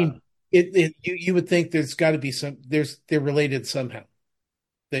 I Uh, mean, you would think there's got to be they're related somehow.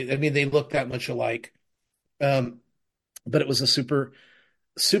 I mean, they look that much alike. Um, but it was a super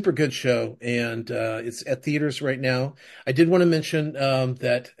good show, and it's at theaters right now. I did want to mention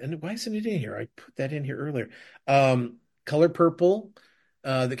that, and why isn't it in here? I put that in here earlier. Color Purple,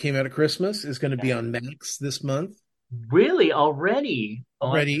 that came out at Christmas, is going to be on Max this month really already?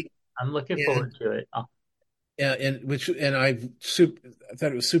 Oh, already, I'm looking and forward to it. Oh, I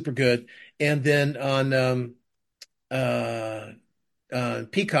thought it was super good. And then on uh,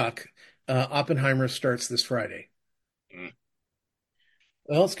 Peacock, Oppenheimer starts this Friday.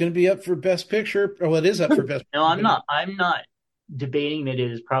 Well, it's going to be up for Best Picture. Well, it is up for Best no, I'm Picture. not. I'm not debating that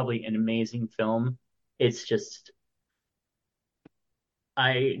it is probably an amazing film. It's just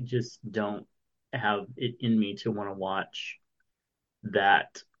I just don't have it in me to want to watch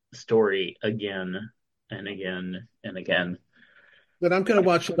that story again and again and again. But I'm going to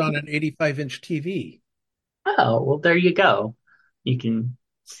watch it on an 85-inch TV. Oh, well, there you go. You can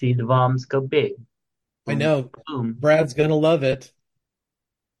see the bombs go big. I Boom, know boom. Brad's going to love it.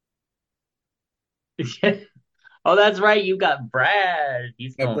 Oh, that's right. You got Brad.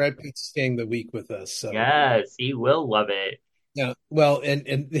 He's Yeah, going, Brad Pitt's staying the week with us. So, yes, he will love it. yeah. Well,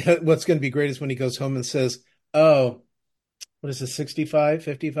 and what's going to be great is when he goes home and says, "Oh, what is this, 65,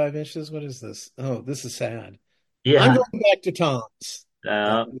 55 inches? What is this? Oh, this is sad. I'm Yeah. going back to Tom's."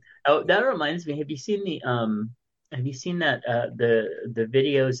 Oh, that reminds me. Have you seen the have you seen that the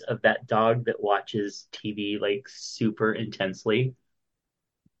videos of that dog that watches TV like super intensely?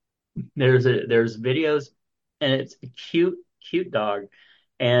 There's videos, and it's a cute dog,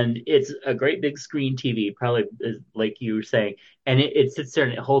 and it's a great big screen TV, probably like you were saying, and it sits there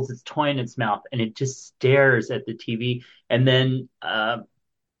and it holds its toy in its mouth and it just stares at the TV, and then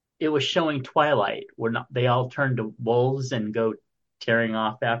it was showing Twilight, where not they all turn to wolves and go tearing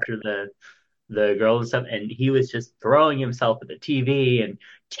off after the girl and stuff, and he was just throwing himself at the TV and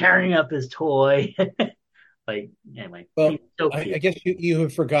tearing up his toy. Like anyway, he's Well, so I cute. guess you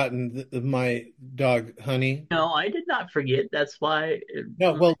have forgotten my dog, Honey. No, I did not forget. That's why.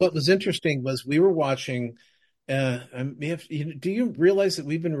 No, well, what was interesting was we were watching. I may have, do you realize that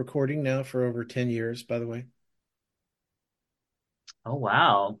we've been recording now for over 10 years, by the way? Oh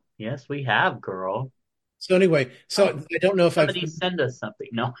wow. Yes, we have, girl. So anyway, so Oh, somebody send us something.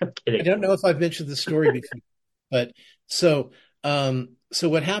 No, I'm I kidding. don't know if I've mentioned the story before, but so so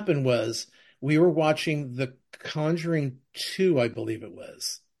what happened was we were watching The Conjuring 2, I believe it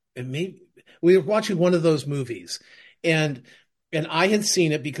was. And maybe we were watching one of those movies. And I had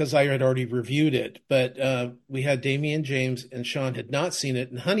seen it because I had already reviewed it, but we had Damian James and Sean had not seen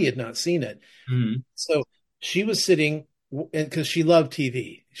it, and Honey had not seen it. Mhm. So she was sitting, and because she loved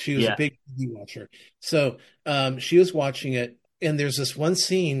TV, she was a Yeah. big TV watcher. So she was watching it, and there's this one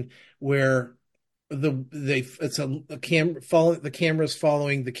scene where it's a camera follow the camera's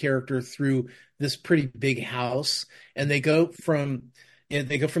following the character through this pretty big house, and they go from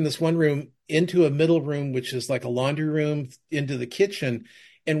this one room into a middle room, which is like a laundry room, into the kitchen.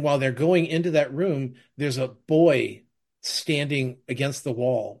 And while they're going into that room, there's a boy standing against the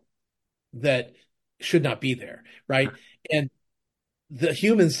wall that should not be there, right? And the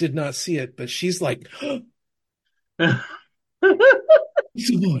humans did not see it, but she's like, it's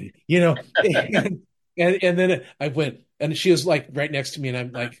a boy, and then I went, and she was like right next to me, and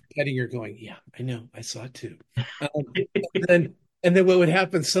I'm like petting her, going, "Yeah, I know, I saw it too." And then what would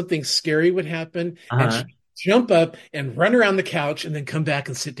happen? Something scary would happen, and Uh-huh. she'd jump up and run around the couch, and then come back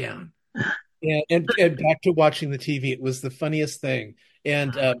and sit down. And back to watching the TV. It was the funniest thing.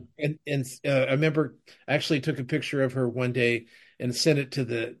 I remember I actually took a picture of her one day and sent it to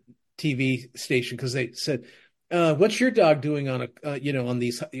the TV station because they said, "What's your dog doing on on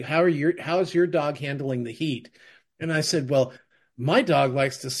these? How's your dog handling the heat?" And I said, "Well, my dog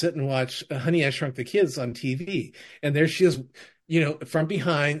likes to sit and watch Honey, I Shrunk the Kids on TV." And there she is, from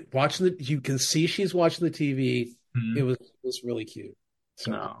behind watching you can see she's watching the TV. It Mhm. was really cute.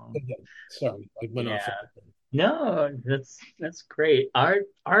 So, Oh, sorry, I went off yeah. on that. No, that's great.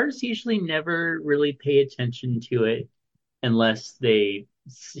 Ours usually never really pay attention to it unless they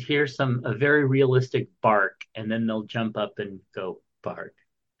hear a very realistic bark, and then they'll jump up and go bark.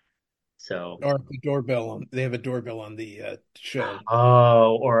 So, Or the doorbell on. They have a doorbell on the show.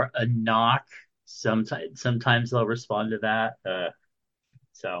 oh, or a knock. Sometimes they'll respond to that.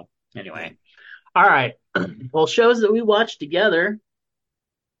 So Yeah. anyway, all right. Well, shows that we watched together,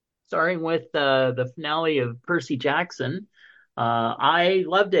 starting with the finale of Percy Jackson. I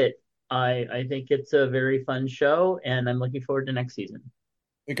loved it. I think it's a very fun show, and I'm looking forward to next season.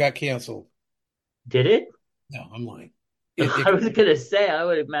 It got canceled. Did it? No, I'm lying. I was gonna say I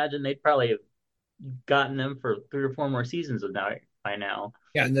would imagine they'd probably have gotten them for 3 or 4 more seasons of now by now.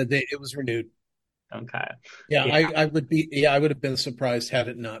 Yeah, and it was renewed. Okay. Yeah, Yeah, I would have been surprised had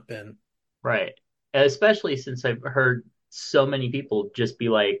it not been. right. Especially since I've heard so many people just be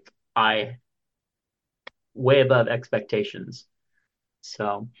like, I way above expectations.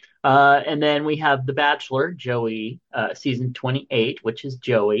 So, and then we have The Bachelor, Joey, season 28, which is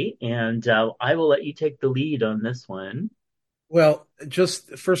Joey, and I will let you take the lead on this one. Well,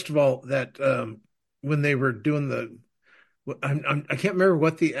 just first of all, that when they were doing I can't remember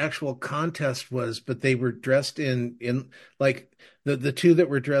what the actual contest was, but they were dressed in like the two that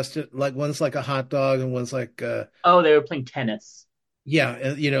were dressed like one's like a hot dog and one's like Oh, they were playing tennis.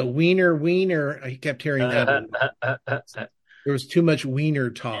 yeah, wiener wiener. I kept hearing that a lot. And There was too much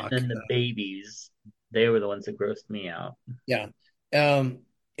wiener talk. then the babies, they were the ones that grossed me out. Yeah. Um,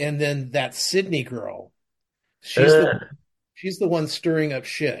 and then that Sydney girl, she's the Ugh. she's the one stirring up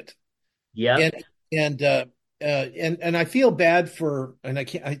shit. Yep, And and and I feel bad for and I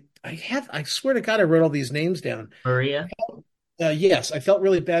can't I swear to God I wrote all these names down. Maria. Yes, I felt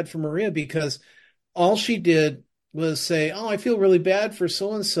really bad for Maria because all she did was say, "Oh, I feel really bad for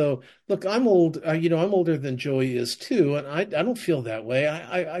so and so. Look, I'm old. I'm older than Joey is too, and I don't feel that way.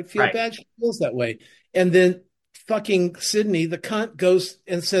 I feel Right. bad she feels that way." And then fucking Sydney, the cunt, goes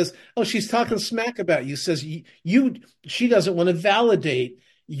and says, "Oh, she's talking smack about you." Says she doesn't want to validate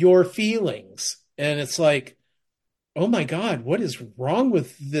your feelings, and it's like, Oh my God, what is wrong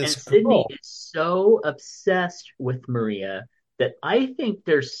with this And Sydney girl? is so obsessed with Maria that I think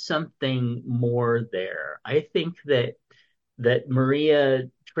there's something more there. I think that Maria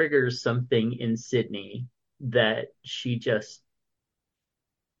triggers something in Sydney that she just,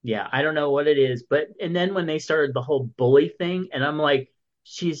 yeah, I don't know what it is. But and then when they started the whole bully thing, and I'm like,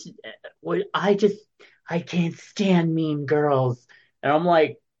 she's what I can't stand mean girls. And I'm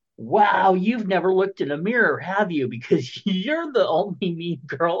like, wow, you've never looked in a mirror, have you? Because you're the only mean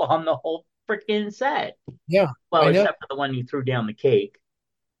girl on the whole freaking set. Yeah, Well, I know. except for the one who threw down the cake.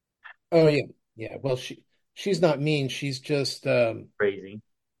 Oh yeah, yeah. Well, she's not mean. She's just Crazy.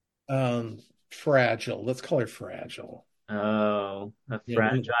 um fragile. Let's call her fragile. Oh, a Yeah,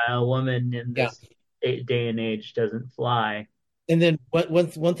 fragile woman in yeah. this day and age doesn't fly. And then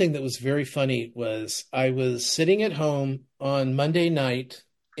one thing that was very funny was I was sitting at home on Monday night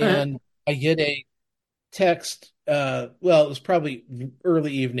and I get a text. Well, it was probably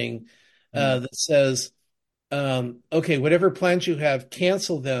early evening that says, "Okay, whatever plans you have,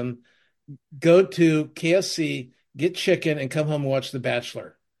 cancel them. Go to KFC, get chicken, and come home and watch The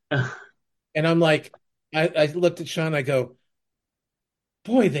Bachelor." And I'm like, I looked at Sean. I go,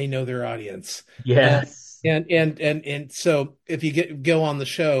 boy, they know their audience. Uh, Yes, and so if you go on the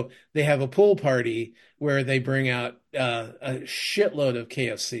show, they have a pool party where they bring out a shitload of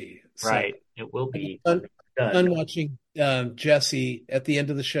KFC. So right. It will it was be fun, done. fun watching Jesse at the end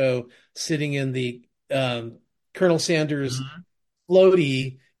of the show sitting in the Colonel Sanders Mhm.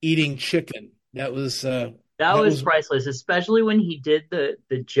 floaty eating chicken. That That was was priceless, especially when he did the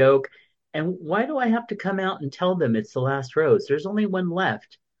joke. And why do I have to come out and tell them it's the last rose? There's only one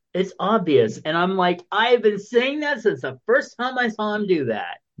left. It's obvious. And I'm like, I've been saying that since the first time I saw him do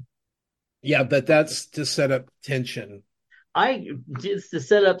that. yeah, but that's to set up tension. I just to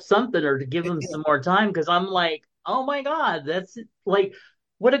set up something or to give him some more time because I'm like, oh my God, that's like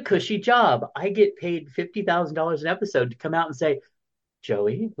what a cushy job. I get paid $50,000 an episode to come out and say,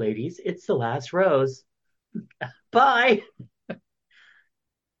 Joey, ladies, it's the last rose. Bye.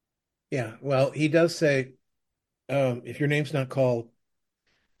 Yeah, well, he does say, if your name's not called,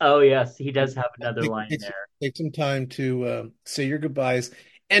 Oh yes, he does have another take, line take, some- there. take some time to say your goodbyes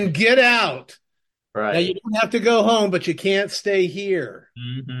and get out. Now, you Right. don't have to go home, but you can't stay here.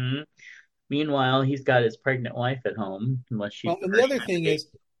 Hmm. Meanwhile, he's got his pregnant wife at home, unless she's Well, the and the first other time thing to is,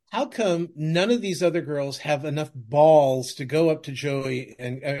 how come none of these other girls have enough balls to go up to Joey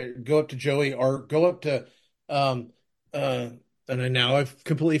and go up to Joey or go up to, uh, and now I've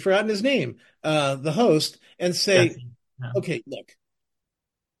completely forgotten his name, the host, and say, Jesse. No. okay, look,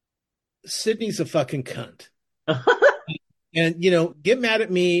 Sydney's a fucking cunt. And get mad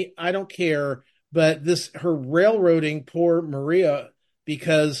at me, I don't care, but this her railroading poor Maria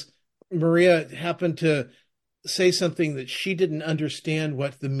because Maria happened to say something that she didn't understand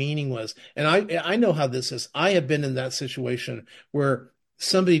what the meaning was. And I know how this is. I have been in that situation where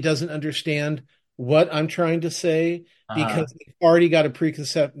somebody doesn't understand what I'm trying to say Uh-huh. because they've already got a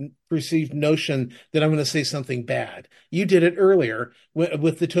perceived notion that I'm going to say something bad. You did it earlier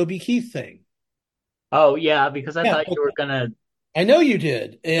with the Toby Keith thing. Oh yeah, because I Yeah, thought you were gonna I know you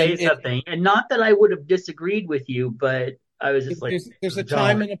did. say And something, and not that I would have disagreed with you, but I was just like, there's a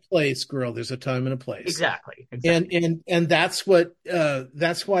time don't. and a place, girl. There's a time and a place. Exactly, And exactly. and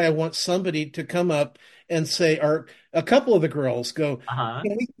that's why I want somebody to come up and say, or a couple of the girls go, Uh-huh.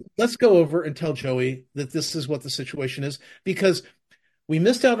 let's go over and tell Joey that this is what the situation is because we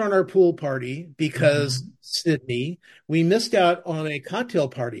missed out on our pool party because Hmm. Sydney. We missed out on a cocktail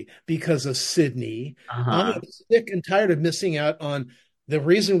party because of Sydney. I am Uh-huh. sick and tired of missing out on the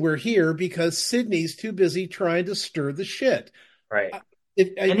reason we're here because Sydney's too busy trying to stir the shit. Right. I-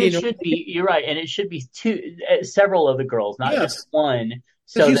 It, I, And you it know, should be, you're right, and it should be two, several of the girls, not just yes, one, because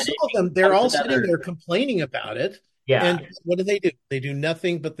so you that saw it them, they're becomes all sitting another. there complaining about it. Yeah, And what do? They do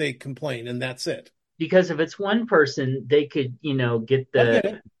nothing but they complain, and that's it. because if it's one person, they could, get I the get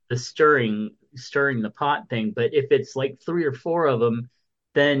it. the stirring the pot thing. But if it's like three or four of them,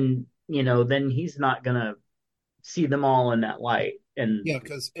 then he's not gonna see them all in that light. And Yeah,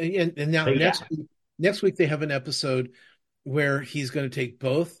 because and now but yeah, next week they have an episode where he's going to take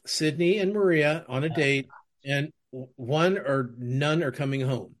both Sydney and Maria on a date, and one or none are coming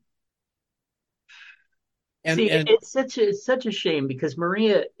home. see, And it's such a shame because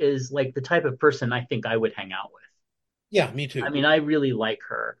Maria is like the type of person I think I would hang out with. yeah, me I too. mean, I really like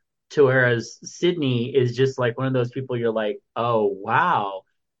her. To whereas Sydney is just like one of those people you're like, oh wow,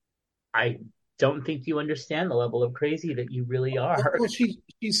 I don't think you understand the level of crazy that you really are. Well,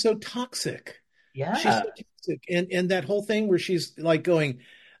 she's so toxic. She's Yeah. so toxic, and that whole thing where she's like going,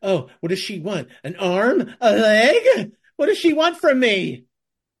 Oh, what does she want? An arm? A leg? What does she want from me?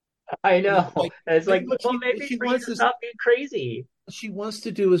 I And it's know. like, It's like, well, what maybe she for you wants to is stop being crazy. what she wants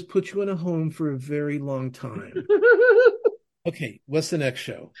to do is put you in a home for a very long time. Okay, what's the next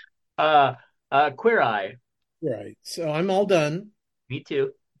show? uh, Queer Eye. Right. So I'm all done. Me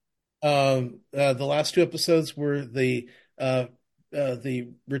too. The last two episodes were uh, the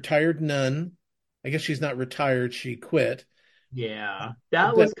retired nun. I guess she's not retired; she quit. Yeah,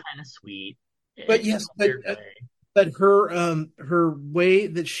 that But was kind of sweet but in yes, a weird way. but her way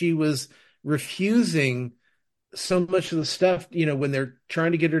that she was refusing so much of the stuff, when they're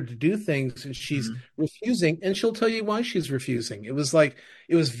trying to get her to do things, and she's Mhm. refusing, and she'll tell you why she's refusing. It was like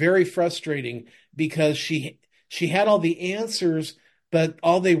it was very frustrating because she had all the answers, but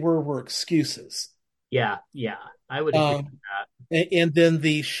all they were excuses. Yeah, yeah, I would agree with Um, that. and then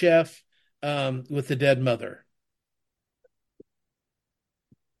the chef with the dead mother,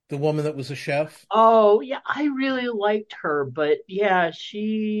 the woman that was a chef. Oh, yeah, I really liked her, but yeah,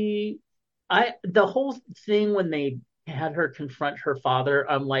 the whole thing when they had her confront her father,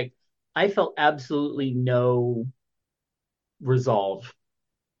 I'm like, I felt absolutely no resolve.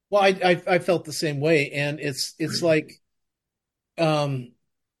 Well, I felt the same way, and it's like um,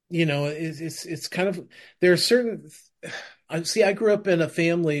 it's kind of there are certain. I see. I grew up in a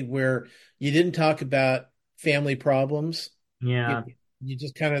family where you didn't talk about family problems. You Yeah. you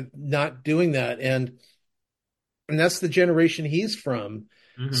just kind of not doing that, and that's the generation he's from.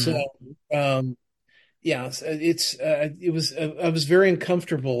 So Hmm. um, yeah, I was very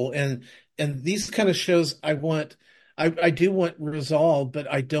uncomfortable, and these kind of shows I want. I do want resolve,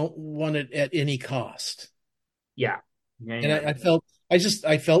 but I don't want it at any cost. Yeah. Yeah, And yeah.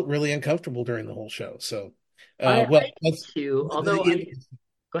 I felt really uncomfortable during the whole show. So, I well, did that's too, although the end,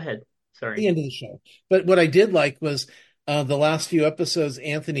 go ahead. the Sorry. end of the show. But what I did like was the last few episodes.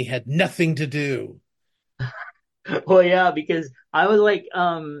 Anthony had nothing to do. Well, yeah, because I was like,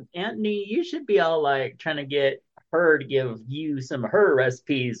 Anthony, you should be all like trying to get her to give you some of her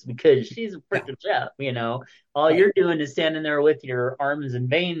recipes because she's a Yeah, freaking chef, you know. All right. you're doing is standing there with your arms and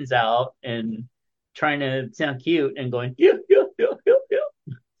veins out and trying to sound cute and going, yeah, yeah, yeah, yeah,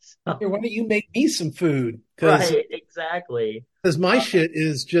 yeah. So, Here, why don't you make me some food? right, exactly. Because my Uh, shit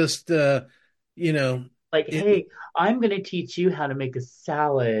is just you know, like, it, hey, I'm gonna teach you how to make a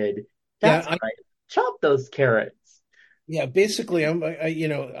salad. yeah, That's right. Chop those carrots. yeah. Basically, I'm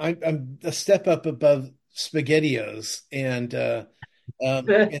a step up above SpaghettiOs, and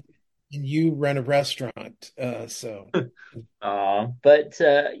and you run a restaurant. So But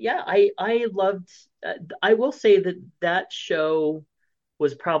yeah, I loved. I will say that that show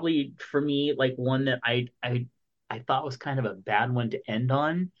was probably for me like one that I thought was kind of a bad one to end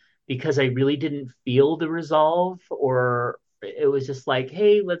on because I really didn't feel the resolve, or it was just like,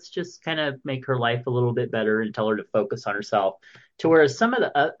 hey, let's just kind of make her life a little bit better and tell her to focus on herself. To whereas some of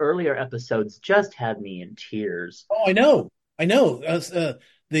the earlier episodes just had me in tears. oh, I know.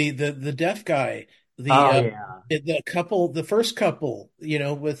 The deaf guy, Oh yeah, the couple, the first couple,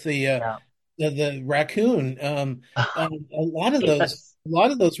 with yeah, the raccoon. yes, A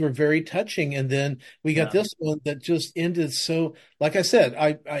lot of those were very touching, and then we got yeah. this one that just ended so. Like I said,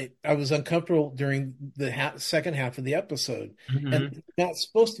 I was uncomfortable during the second half of the episode, and Hmm. it's not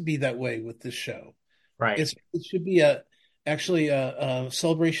supposed to be that way with this show. Right. It should be actually a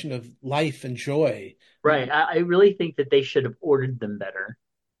celebration of life and joy. Right. I really think that they should have ordered them better.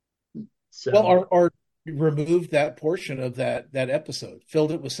 Well, So, or removed that portion of that episode,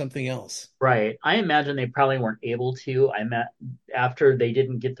 filled it with something else. right. I imagine they probably weren't able to. I met after they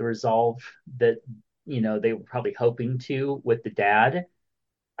didn't get the resolve that, they were probably hoping to with the dad.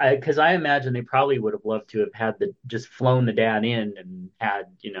 Because I imagine they probably would have loved to have had just flown the dad in and had,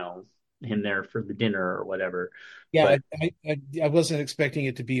 him there for the dinner or whatever. Yeah, But I wasn't expecting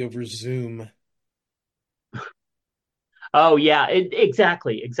it to be over Zoom. oh yeah,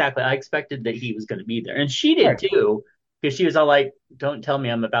 exactly, exactly. I expected that he was going to be there, and she did Right. too, because she was all like, "Don't tell me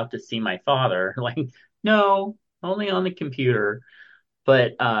I'm about to see my father." Like, no, only on the computer.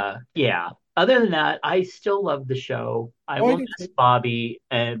 But yeah. Other than that, I still love the show. I Oh, I will do miss too. Bobby,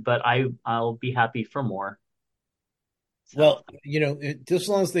 but I'll be happy for more. So Well, just as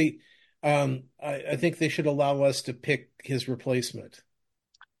long as they, I think they should allow us to pick his replacement.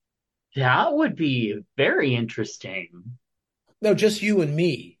 that would be very interesting. No, just you and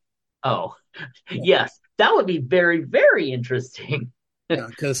me. Oh, Yeah, yes, that would be very, very interesting. yeah,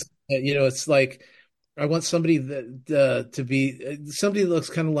 because it's like I want somebody that to be somebody that looks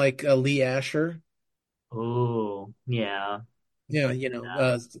kind of like Lee Asher. Oh, yeah. Yeah, Yeah.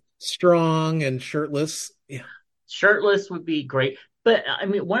 strong and shirtless. Yeah, Shirtless would be great. But I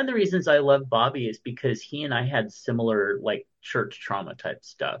mean, one of the reasons I love Bobby is because he and I had similar like church trauma type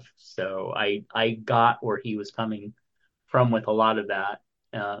stuff. So I got where he was coming from with a lot of that.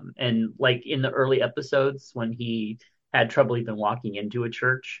 And like in the early episodes when he had trouble even walking into a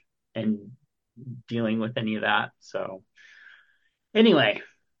church and dealing with any of that. So anyway,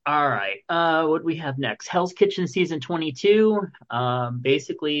 all right. What do we have next? Hell's Kitchen season 22.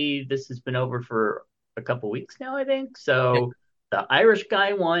 Basically, this has been over for a couple weeks now, I think. So the Irish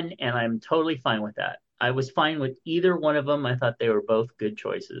guy won, and I'm totally fine with that. I was fine with either one of them. I thought they were both good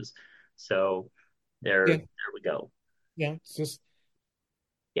choices. So Yeah, there we go. yeah. It's just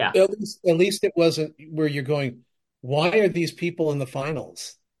Yeah. at least it wasn't where you're going. Why are these people in the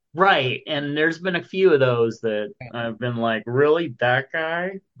finals? Right. And there's been a few of those that I've been like, really, that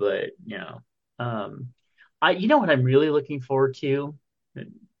guy? But um, you know what I'm really looking forward to?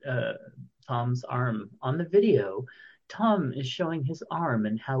 Uh, Tom's arm on the video. Tom is showing his arm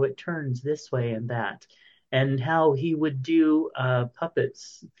and how it turns this way and that, and how he would do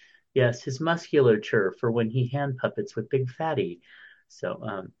puppets. Yes, his musculature for when he hand puppets with Big Fatty.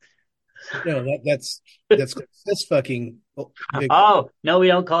 So, No, that's fist fucking big oh no, we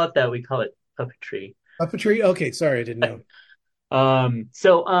don't call it that. We call it puppetry. puppetry. Okay, sorry, I didn't know.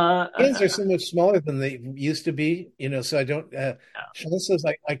 So Hands are so much smaller than they used to be, so I don't. yeah, Sean says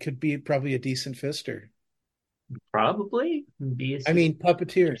I could be probably a decent fister. probably be I assistant mean,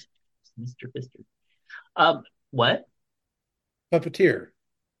 puppeteer, Mr. Fister. What? puppeteer.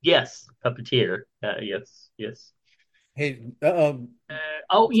 Yes, puppeteer. Yes, yes. Hey, Oh,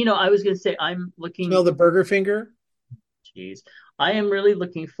 I was gonna say I'm looking. smell the burger finger? Geez, I am really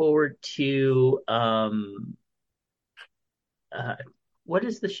looking forward to uh, what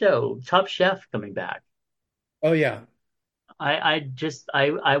is the show? Top Chef coming back. Oh yeah. I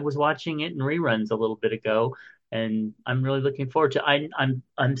was watching it in reruns a little bit ago, and I'm really looking forward to.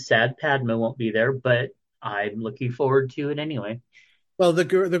 I'm sad Padma won't be there, but I'm looking forward to it anyway. Well, the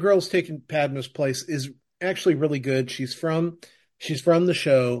girl's taking Padma's place is actually really good. She's from the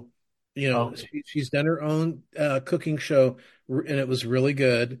show. Oh, She's done her own cooking show, and it was really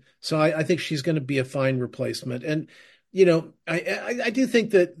good. So I think she's going to be a fine replacement. And I do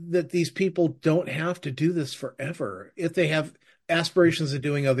think that these people don't have to do this forever if they have aspirations of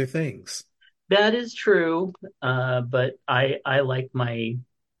doing other things. that is true. But I like my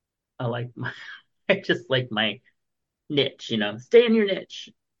I just like my niche. Stay in your niche.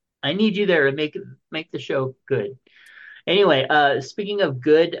 I need you there to make the show good. Anyway, speaking of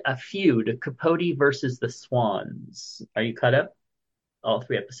good, a feud, Capote versus the Swans. Are you caught up? All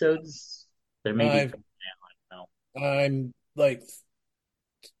three episodes? There may be I've more now. I'm like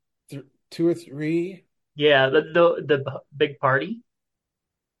two or three. Yeah, the big party.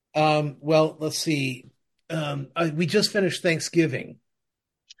 Well, let's see. We just finished Thanksgiving.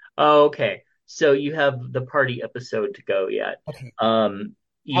 Oh, okay. So you have the party episode to go yet. Okay. How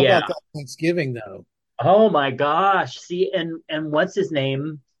Yeah. about that Thanksgiving though? Oh my gosh. See, and what's his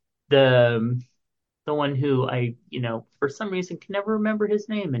name? The one who for some reason can never remember his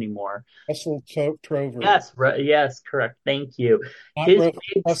name anymore. Russell Trover, Yes, right, yes, correct. Thank you. not His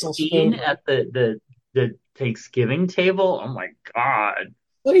big Russell scene Stover. at the Thanksgiving table. Oh my God.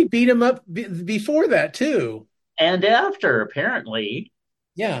 Well, he beat him up before that too. And after, apparently.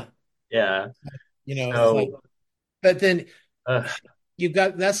 Yeah, Yeah. it's like, So, but then uh,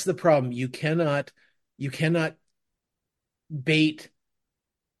 that's the problem. You cannot bait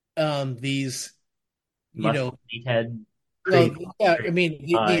these, you know, muscle head well, crazy. yeah, I Crazy mean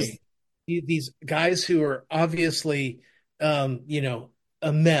guy. these guys who are obviously,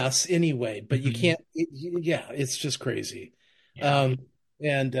 a mess anyway, but you Mhm. can't, yeah, it's just crazy. Yeah. Um,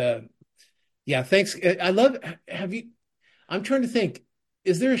 and yeah, thanks. I love, have you, I'm trying to think,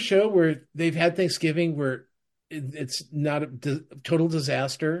 is there a show where they've had Thanksgiving where it's not a total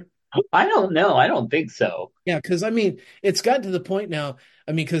disaster? I don't know. I don't think so. Yeah, because I mean, it's gotten to the point now.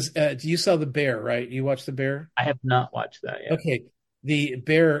 I mean, because you saw The Bear, right? You watched The Bear? I have not watched that yet. Okay. The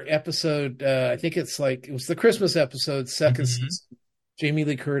Bear episode, I think it was the Christmas episode, second Mhm. season. Jamie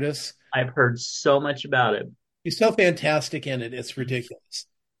Lee Curtis. I've heard so much about it. She's so fantastic in it. It's ridiculous.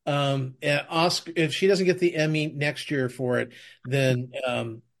 And Oscar, if she doesn't get the Emmy next year for it, then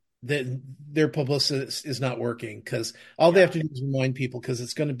their publicity is not working because all they Yeah. have to do is remind people because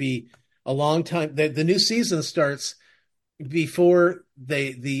it's going to be a long time. The new season starts before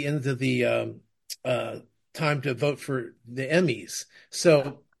the end of the uh, time to vote for the Emmys.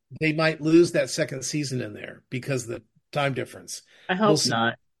 So they might lose that second season in there because of the time difference. I We'll hope see.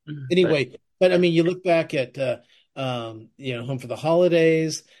 not. But Anyway, but I mean, you look back at Home for the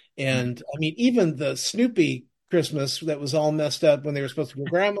Holidays, and I mean, even the Snoopy Christmas that was all messed up when they were supposed to go to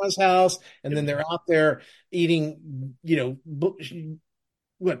grandma's house, and then they're out there eating,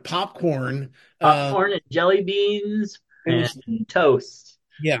 what, popcorn. Popcorn and jelly beans It and was, toast.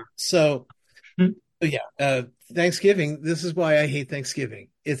 yeah. So, yeah, Thanksgiving. This is why I hate Thanksgiving.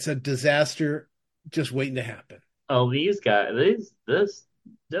 It's a disaster just waiting to happen. Oh, these guys, this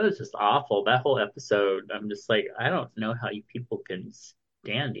that was just awful. That whole episode, I'm just like, I don't know how you people can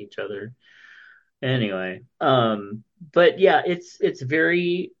stand each other. Anyway, but yeah, it's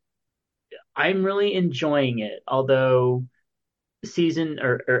very. I'm really enjoying it. Although season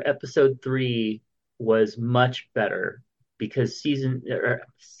or episode 3 was much better because season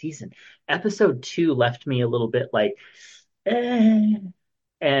episode 2 left me a little bit like, eh,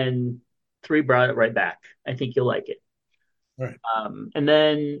 and 3 brought it right back. I think you'll like it. All right. And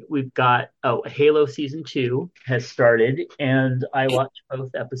then we've got Halo season 2 has started, and I watched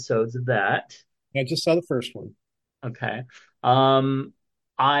both episodes of that. I just saw the first one. Okay. Um,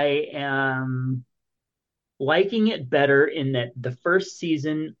 I am liking it better in that the first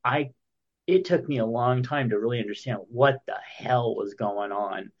season, it took me a long time to really understand what the hell was going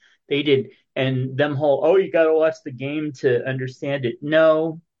on. They did, and them whole, oh, you got to watch the game to understand it.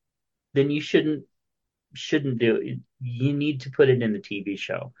 No, then you shouldn't do it. You need to put it in the TV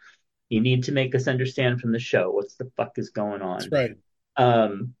show. You need to make us understand from the show what's the fuck is going That's on.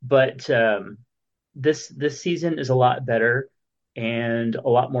 right. But this season is a lot better and a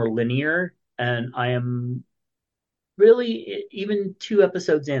lot more linear, and I am really, even 2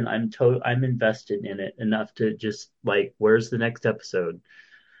 episodes in, I'm invested in it enough to just like, where's the next episode?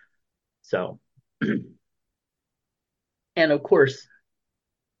 So, and of course,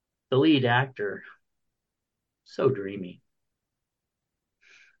 the lead actor, so dreamy.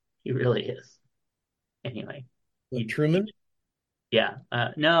 He really is. Anyway, What, he, Truman? yeah.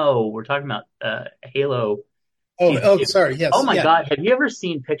 No, we're talking about Halo Oh, season oh, 2. sorry. Oh Yes, my yeah. God, have you ever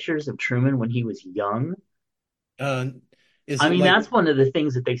seen pictures of Truman when he was young? Uh, is I it mean, like, that's one of the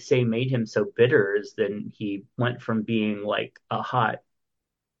things that they say made him so bitter is then he went from being like a hot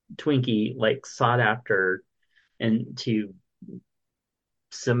Twinkie, like sought after, and to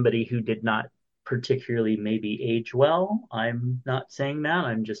somebody who did not particularly maybe age well. I'm not saying that,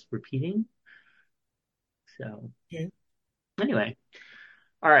 I'm just repeating. So, okay, anyway,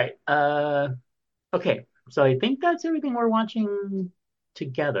 all right. Okay, so I think that's everything we're watching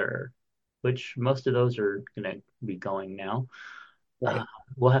together, which most of those are going to be going now. Uh, right.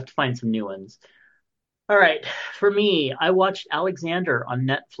 we'll have to find some new ones. All right, for me, I watched Alexander on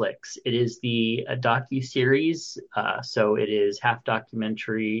Netflix. It is the docu series, so it is half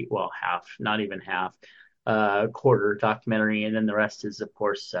documentary, well, half, not even half, quarter documentary, and then the rest is, of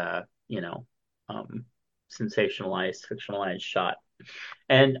course, um, sensationalized, fictionalized shot,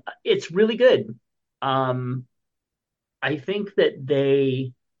 and it's really good. Um, I think that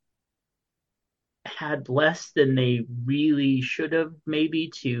they had less than they really should have,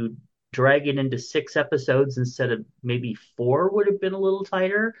 maybe to drag it into 6 episodes instead of maybe 4 would have been a little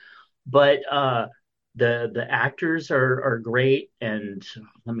tighter. But the actors are great, and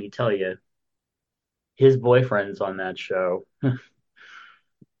let me tell you, his boyfriend's on that show.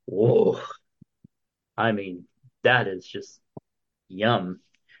 Whoa, I mean, that is just yum.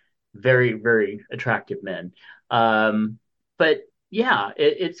 Very, very attractive men. Um, but yeah,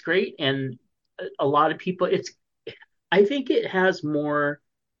 it's great, and a lot of people. I think it has more.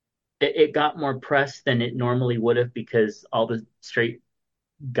 It got more press than it normally would have because all the straight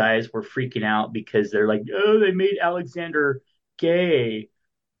guys were freaking out because they're like, oh, they made Alexander gay.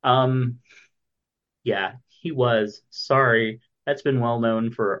 Um, yeah, he was. Sorry, that's been well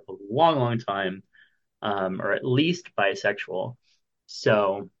known for a long, long time, or at least bisexual.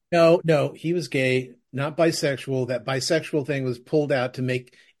 So, No, no, he was gay, not bisexual. That bisexual thing was pulled out to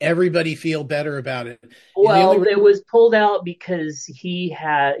make everybody feel better about it. The only well, it was pulled out because he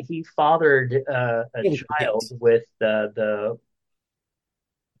fathered a reason, child yes, with the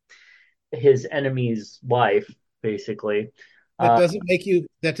his enemy's wife, basically. Uh, that doesn't but make you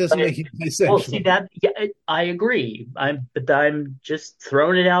well, see bisexual. that, yeah, I agree. I'm just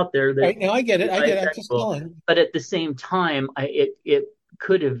throwing it out there that Right now, I get it. I get it. I'm just bisexual, telling. but at the same time, it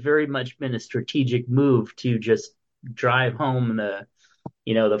could have very much been a strategic move to just drive home the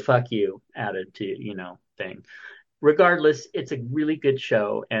fuck you attitude, thing. Regardless, it's a really good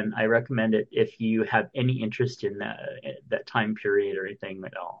show, and I recommend it if you have any interest in that time period or anything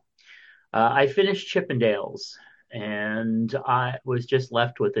at all. I finished Chippendales, and I was just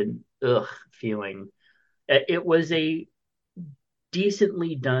left with an ugh feeling. It was a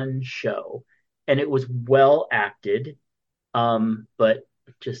decently done show, and it was well acted, but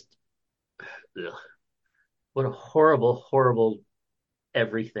just ugh. What a horrible, horrible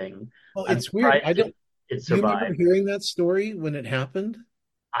everything. Well, I'm it's weird. surprised it Do you remember survived. hearing that story when it happened?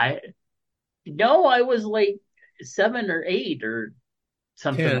 I no, I was like 7 or 8 or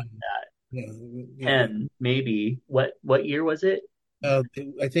something 10. like that. Yeah, yeah. 10, maybe. What year was it?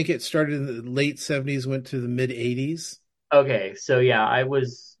 I think it started in the late 70s, went to the mid 80s. Okay, so yeah, I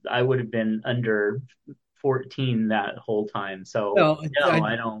would have been under 14 that whole time. So Well, no,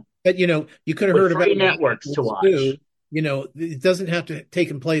 I don't. but you could have With heard about free what networks to happened too. watch. It doesn't have to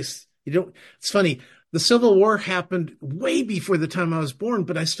taken place. You don't. It's funny. The Civil War happened way before the time I was born,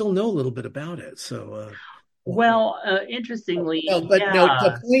 but I still know a little bit about it. So, Well, interestingly, no, but no.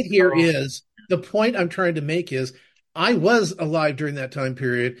 The yeah. point here So is the point I'm trying to make is I was alive during that time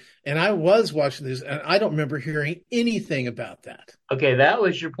period, and I was watching this, and I don't remember hearing anything about that. okay, that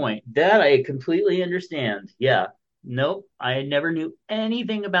was your point. That I completely understand. Yeah. Nope, I never knew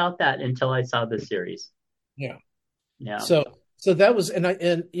anything about that until I saw this series. Yeah. Yeah. So that was, and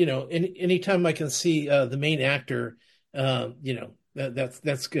anytime I can see the main actor,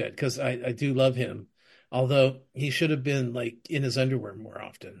 that's good because I do love him, although he should have been like in his underwear more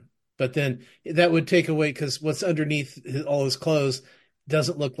often. But then that would take away because what's underneath all his clothes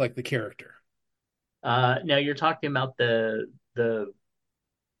doesn't look like the character. Now you're talking about the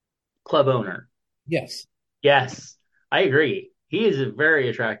club owner. Yes. Yes, I agree. He is a very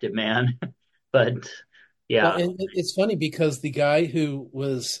attractive man, but Well, yeah, and it's funny because the guy who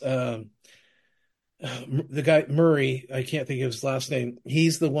was the guy Murray, I can't think of his last name.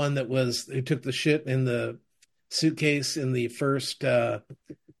 He's the one that was who took the shit in the suitcase in the first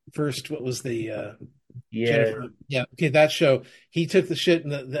what was the yeah, Jennifer, yeah, okay, that show. He took the shit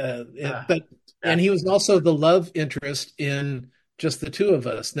in uh, but and that he was also the love interest in Just the Two of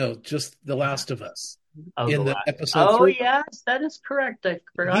Us. No, Just the Last of Us oh the in the last. episode Oh 3. yes, that is correct. I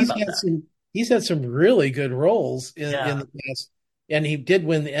forgot He's about had that. some he's had some really good roles in Yeah, the past, and he did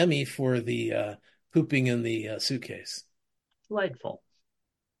win the Emmy for the pooping in the suitcase. delightful.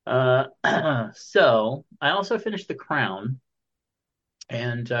 Uh, so I also finished The Crown,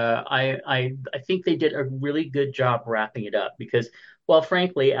 and I think they did a really good job wrapping it up because, well,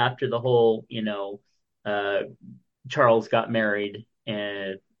 frankly, after the whole uh, Charles got married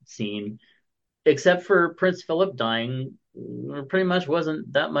and scene, except for Prince Philip dying, there pretty much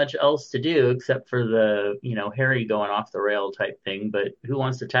wasn't that much else to do except for the Harry going off the rail type thing. But who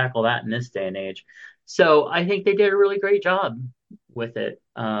wants to tackle that in this day and age? So I think they did a really great job with it.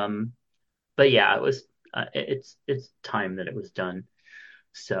 But yeah, it was it's time that it was done.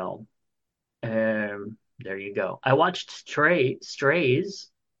 So there you go. I watched Strays,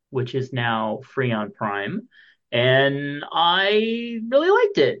 which is now free on Prime, and I really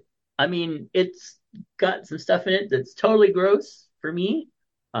liked it. I mean, it's got some stuff in it that's totally gross for me,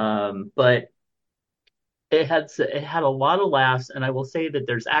 but it had a lot of laughs, and I will say that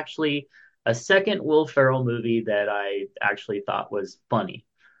there's actually a second Will Ferrell movie that I actually thought was funny,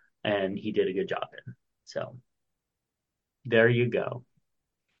 and he did a good job in. So there you go.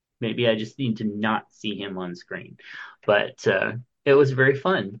 Maybe I just need to not see him on screen. But it was very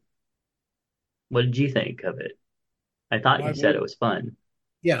fun. What did you think of it? I thought you I said it was fun.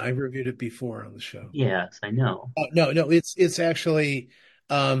 Yeah, I reviewed it before on the show. Yes, I know. No, it's actually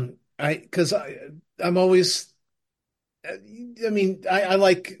I because I'm always I mean I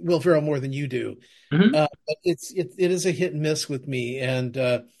like Will Ferrell more than you do. Hmm. But it is a hit and miss with me, and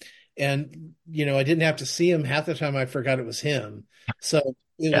I didn't have to see him half the time. I forgot it was him. So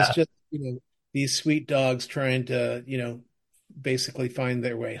it was Yeah. just these sweet dogs trying to basically find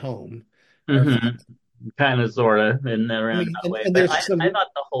their way home or Hmm. Kind of, sort of, in a I mean, roundabout way. and But there's I some thought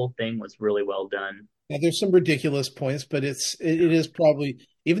the whole thing was really well done. there's some ridiculous points, but it is probably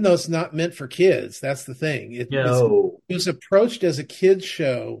even though it's not meant for kids. That's the thing. No. It was approached as a kids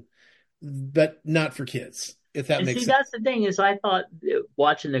show, but not for kids. If that And makes see, sense. that's the thing is I thought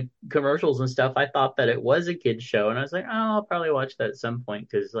watching the commercials and stuff, I thought that it was a kid's show. And I was like, oh, I'll probably watch that at some point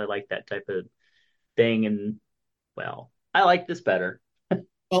because I like that type of thing. And well, I like this better.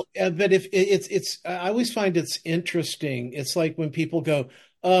 Well, but if it's, I always find it's interesting. It's like when people go,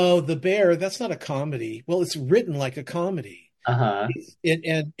 "Oh, The Bear," that's not a comedy. Well, it's written like a comedy. Uh-huh.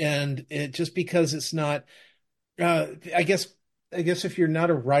 And it just because it's not, uh, I guess, I guess if you're not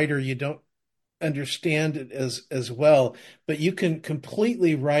a writer, you don't understand it as well. But you can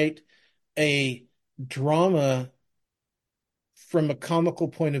completely write a drama from a comical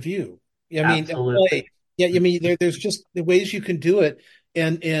point of view. I mean, a Absolutely. play. Yeah, I mean, there's just the ways you can do it,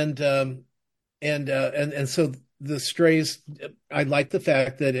 and so the Strays. I like the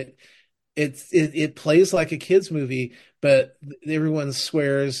fact that it plays like a kids movie, but everyone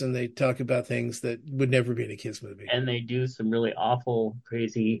swears and they talk about things that would never be in a kids movie. And they do some really awful,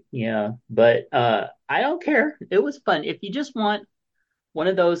 crazy, yeah. But I don't care. It was fun. If you just want one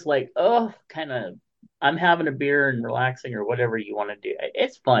of those like, oh, kind of I'm having a beer and relaxing or whatever you want to do.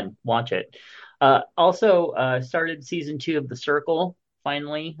 It's fun. Watch it. Also, started season 2 of The Circle.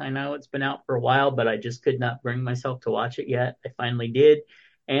 Finally, I know it's been out for a while, but I just could not bring myself to watch it yet. I finally did,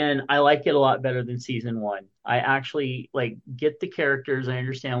 and I like it a lot better than season 1. I actually like get the characters. I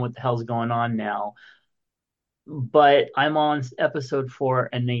understand what the hell's going on now, but I'm on episode 4,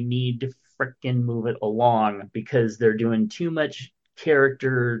 and they need to frickin' move it along because they're doing too much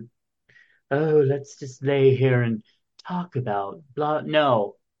character. Oh, let's just lay here and talk about blah.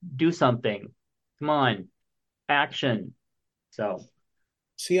 No, do something. Come on, action. So,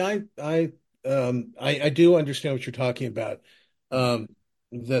 See, I do understand what you're talking about. Um,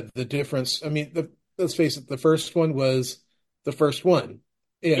 the difference. I mean, let's face it, the first one was the first one,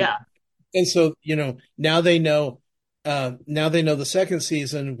 and yeah, and so now they know the second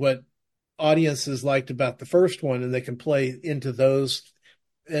season what audiences liked about the first one, and they can play into those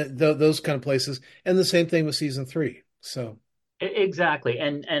kind of places. And the same thing with season 3. So exactly.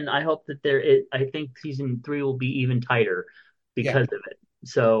 And I hope that I think season 3 will be even tighter yeah. because of it.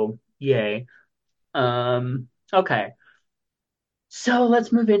 So, yay. Okay. So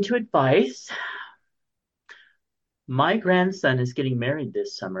let's move into advice. My grandson is getting married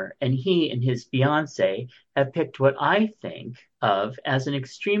this summer, and he and his fiance have picked what I think of as an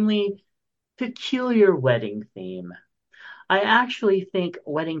extremely peculiar wedding theme. I actually think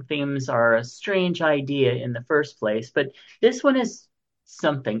wedding themes are a strange idea in the first place, but this one is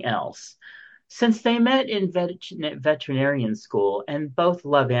something else. Since they met in veterinarian school and both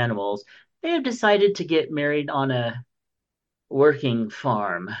love animals, they have decided to get married on a working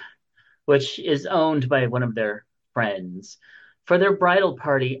farm, which is owned by one of their friends. For their bridal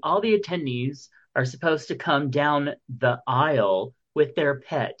party, all the attendees are supposed to come down the aisle with their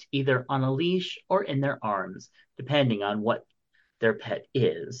pet, either on a leash or in their arms, depending on what their pet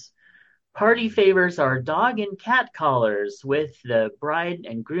is. Party favors are dog and cat collars with the bride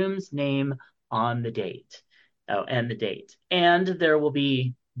and groom's name on the date. Oh, and the date. And there will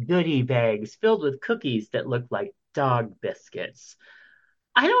be goodie bags filled with cookies that look like dog biscuits.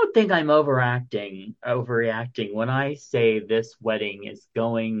 I don't think I'm overreacting when I say this wedding is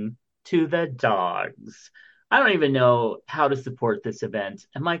going to the dogs. I don't even know how to support this event.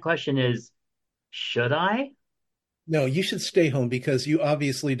 And my question is, should I? No, you should stay home because you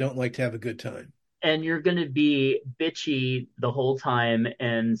obviously don't like to have a good time. And you're going to be bitchy the whole time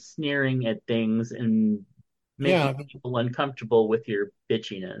and sneering at things and making Yeah, people uncomfortable with your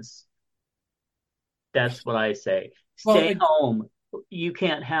bitchiness. That's what I say. well, Stay home. You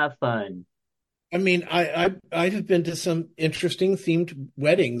can't have fun. I mean, I have been to some interesting themed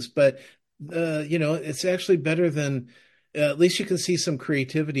weddings, but it's actually better than at least you can see some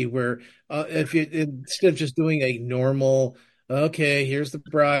creativity where if you instead of just doing a normal, okay, here's the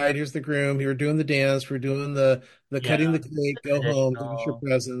bride, here's the groom, we're doing the dance, we're doing the Yeah, cutting the cake, the go home, give us your traditional.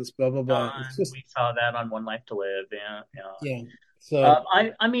 presents, blah blah blah. It's just We saw that on One Life to Live. Yeah, yeah. yeah. So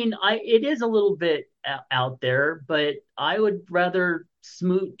I mean, it is a little bit out there, but I would rather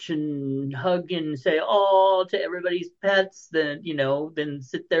smooch and hug and say "oh" to everybody's pets than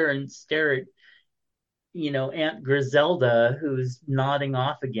sit there and stare at Aunt Griselda who's nodding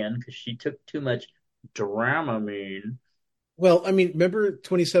off again because she took too much Dramamine. well, I mean, remember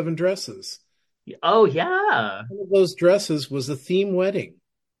 27 Dresses? Oh yeah, One of those dresses was a theme wedding.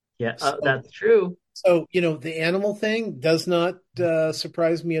 yeah, So that's true. So, the animal thing does not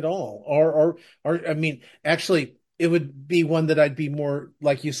surprise me at all. Or, I mean, actually, it would be one that I'd be more,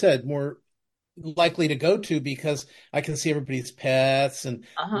 like you said, more likely to go to because I can see everybody's pets and it's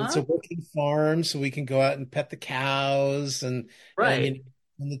Uh-huh. a working farm, so we can go out and pet the cows and Right.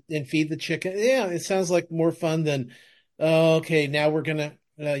 and feed the chicken. Yeah, it sounds like more fun than, oh, okay, now we're gonna,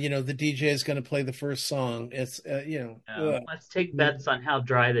 the DJ is gonna play the first song. It's, Let's take ugh. bets on how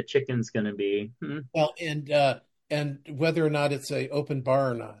dry the chicken's gonna be. Hmm. Well, and whether or not it's a open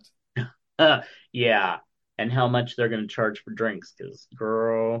bar or not. Yeah, and how much they're gonna charge for drinks? Because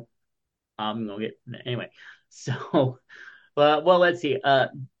girl, I'm gonna get anyway. So, well, let's see.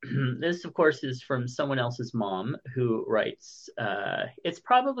 This, of course, is from someone else's mom who writes, "It's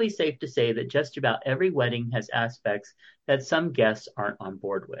probably safe to say that just about every wedding has aspects that some guests aren't on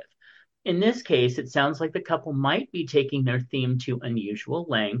board with. In this case, it sounds like the couple might be taking their theme to unusual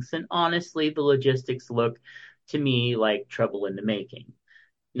lengths, and honestly, the logistics look to me like trouble in the making.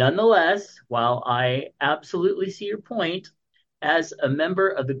 Nonetheless, while I absolutely see your point, As a member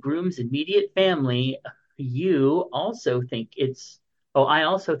of the groom's immediate family, you also think it's, oh, I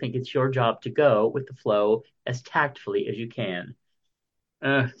also think it's your job to go with the flow as tactfully as you can.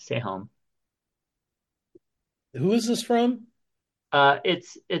 Stay home. Who is this from?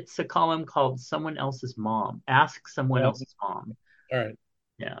 It's a column called "Someone Else's Mom." Ask someone Oh, else's mom. all right.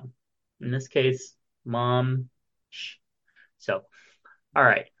 Yeah. In this case, mom. Shh. So, all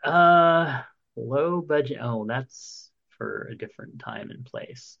right. Low budget. Oh, that's for a different time and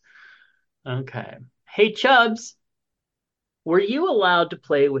place. Okay. Hey, Chubs, were you allowed to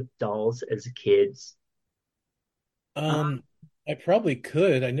play with dolls as kids? Uh, Um, I probably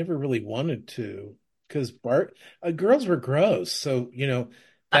could. I never really wanted to because girls were gross. So,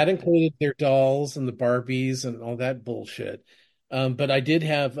 that included their dolls and the Barbies and all that bullshit. But I did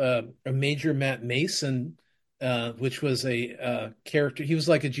have a Major Matt Mason, which was a character. He was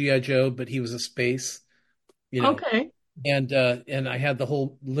like a G.I. Joe, but he was a space, you know. okay. And I had the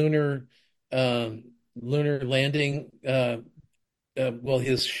whole lunar landing well,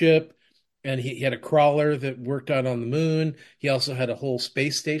 his ship, and he had a crawler that worked out on the moon. He also had a whole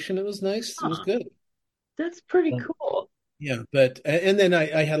space station. It was nice. It was Huh, good. that's pretty Um, cool. yeah, but and then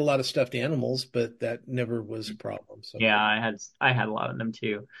I had a lot of stuffed animals, but that never was a problem. So Yeah, I had a lot of them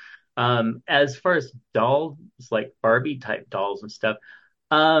too. As far as dolls, like Barbie type dolls and stuff,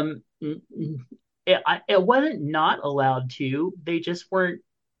 it wasn't not allowed to. They just weren't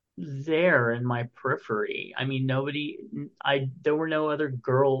there in my periphery. I mean, there were there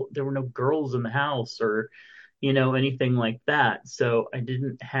were no girls in the house or, anything like that. So I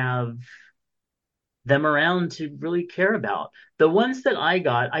didn't have them around to really care about. The ones that I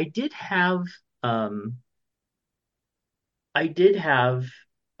got, um, I did have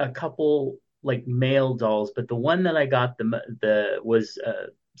a couple like male dolls, but the one that I got the was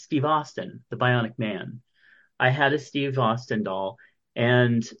Steve Austin, the Bionic Man. I had a Steve Austin doll,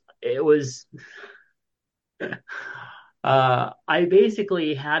 and it was I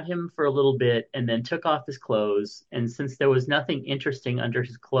basically had him for a little bit and then took off his clothes. And since there was nothing interesting under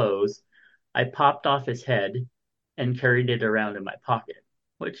his clothes, I popped off his head and carried it around in my pocket,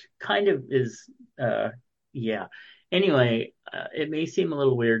 which kind of is, yeah. Anyway, it may seem a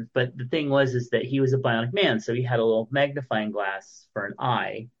little weird, but the thing is that he was a bionic man, so he had a little magnifying glass for an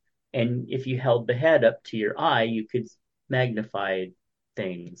eye, and if you held the head up to your eye, you could magnify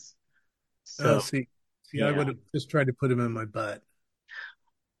things. oh, So, see, I yeah. would have just tried to put him in my butt.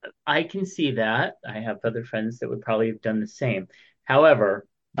 I can see that. I have other friends that would probably have done the same. However,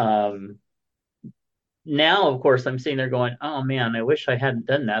 um, now, of course, I'm sitting there going, "Oh man, I wish I hadn't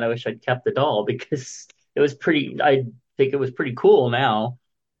done that. I wish I'd kept the doll because it was pretty. I think it was pretty cool now."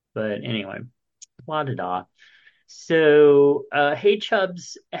 But anyway, la da da. So, hey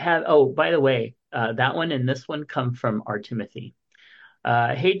Chubs have. Oh, by the way, that one and this one come from our Timothy.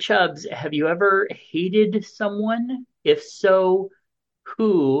 Hey Chubs, have you ever hated someone? If so,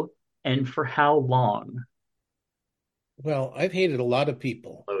 who and for how long? Well, I've hated a lot of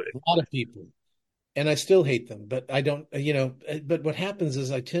people, Loaded a lot of question. people, and I still hate them. But I don't, but what happens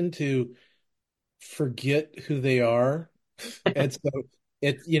is I tend to forget who they are. And so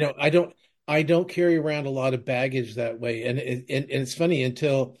I don't carry around a lot of baggage that way. And it's funny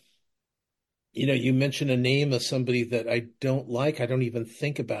until, you mention a name of somebody that I don't like, I don't even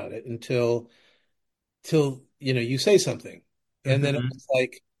think about it until you say something. And then Hmm. it's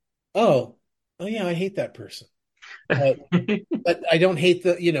like, oh, oh yeah, I hate that person. But I don't hate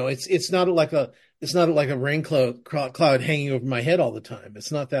it's not like a rain cloud hanging over my head all the time.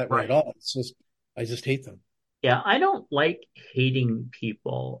 It's not that way at Right. all. It's just I just hate them. Yeah, I don't like hating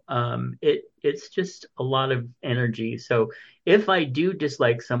people. It's just a lot of energy. So if I do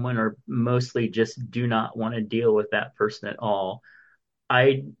dislike someone or mostly just do not want to deal with that person at all,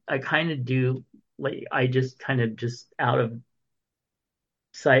 I kind of do like I just kind of just out of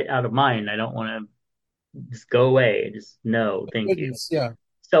sight, out of mind. I don't want to just go away. Just no, thank you. Goodness, yeah.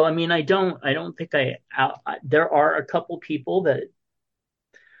 So I mean, I don't think there are a couple people that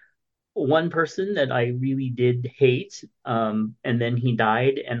one person that I really did hate, and then he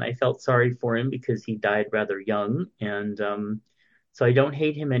died, and I felt sorry for him because he died rather young, and so I don't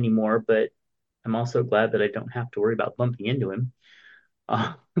hate him anymore, but I'm also glad that I don't have to worry about bumping into him.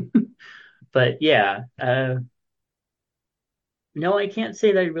 Uh, but yeah, no, I can't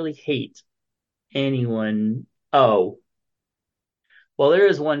say that I really hate anyone. Oh, well, there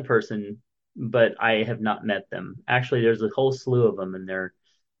is one person, but I have not met them. Actually, there's a whole slew of them, and they're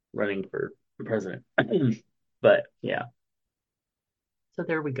running for president. But yeah, so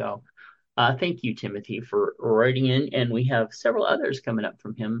there we go. Thank you, Timothy, for writing in, and we have several others coming up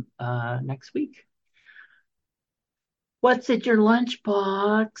from him next week. What's at your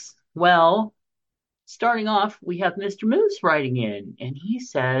lunchbox? Well, starting off, we have Mr. Moose writing in, and he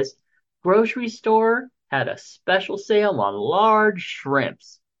says, grocery store had a special sale on large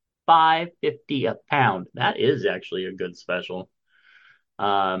shrimps, 5.50 a pound. That is actually a good special.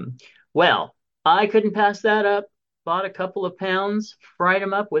 Um, well, I couldn't pass that up. Bought a couple of pounds, fried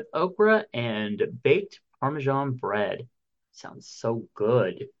them up with okra and baked Parmesan bread. Sounds so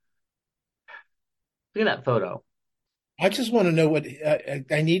good. Look at that photo. I just want to know what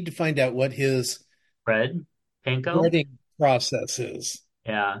I need to find out what his Bread, panko. breading process is.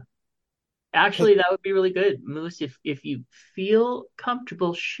 Yeah. 'Cause- Actually, that would be really good, Moose. If you feel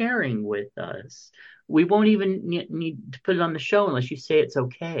comfortable sharing with us, we won't even need to put it on the show unless you say it's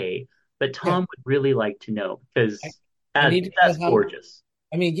okay. But yeah, Tom would really like to know I, because I that's need to know that's how. gorgeous.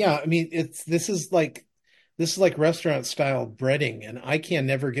 I mean, yeah, I mean it's this is like restaurant style breading, and I can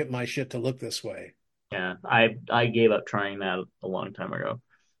never get my shit to look this way. Yeah, I gave up trying that a long time ago.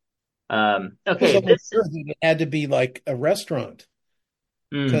 I was Okay, almost this sure is that it had to be like a restaurant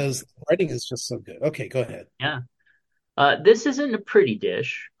mm, because breading is just so good. Okay, go ahead. yeah. This isn't a pretty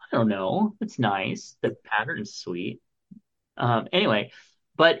dish. I don't know. It's nice. The pattern's sweet. Anyway,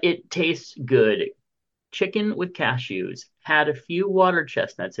 but it tastes good. Chicken with cashews. Had a few water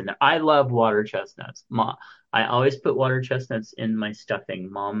chestnuts in there. I love water chestnuts. I always put water chestnuts in my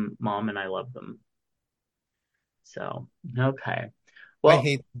stuffing. Mom, and I love them. So, okay. I Well,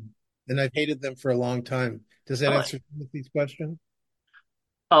 hate them, and I've hated them for a long time. Does that oh, answer Timothy's question?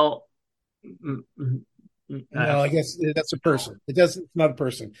 oh, mm, mm, No, I guess that's a no. person. It doesn't. It's not a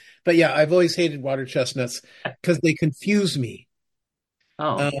person. But yeah, I've always hated water chestnuts because they confuse me.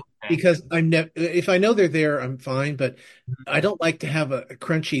 Oh, okay. Because I'm ne if I know they're there, I'm fine. But I don't like to have a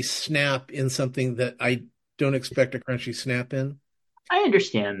crunchy snap in something that I don't expect a crunchy snap in. I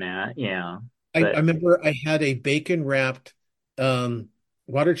understand that. Yeah, I but remember I had a bacon wrapped um,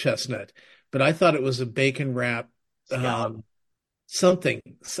 water chestnut, but I thought it was a bacon wrap scallop. something.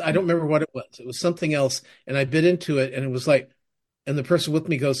 I don't remember what it was. It was something else, and I bit into it, and it was like, and the person with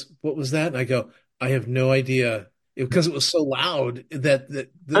me goes, "What was that?" And I go, "I have no idea," because it was so loud that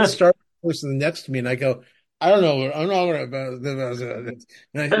startled the person next to me, and I go, "I don't know. I'm not gonna about it."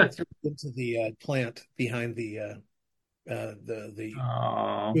 And I threw it into the plant behind the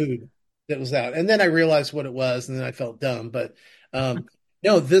Oh, food that was out. And then I realized what it was, and then I felt dumb. But um,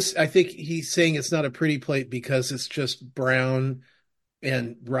 no, this I think he's saying it's not a pretty plate because it's just brown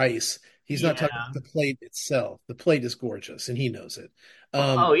and rice. He's not talking yeah. about the plate itself. The plate is gorgeous, and he knows it.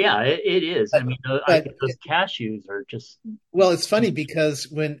 Oh, yeah. It is. I But, mean, I but think those cashews are just well, it's funny because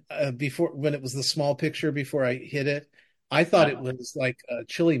when it was the small picture before I hit it, I thought it yeah. was like a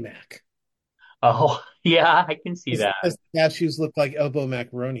chili mac. Oh, yeah. I can see that. Because the cashews look like elbow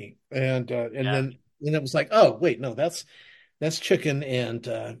macaroni, and Yeah, then it was like, oh wait, no, that's chicken and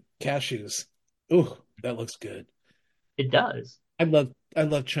cashews. Ooh, that looks good. it does. I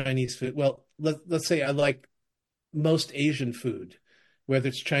love Chinese food. Well, let's say I like most Asian food, whether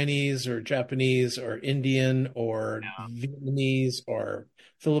it's Chinese or Japanese or Indian or Vietnamese or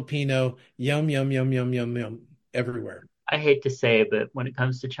Filipino. Yum, yum, yum, yum, yum, yum, everywhere. I hate to say, but when it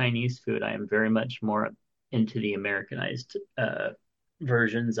comes to Chinese food, I am very much more into the Americanized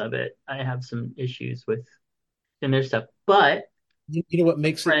versions of it. I have some issues with and their stuff, but You know what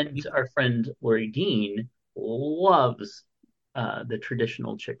makes it? our friend Lori Dean loves the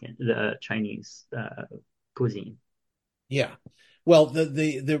traditional chicken, the Chinese cuisine. Yeah. Well,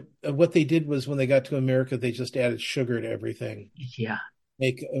 what they did was when they got to America, they just added sugar to everything. Yeah.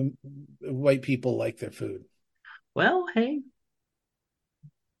 Make white people like their food. Well, hey,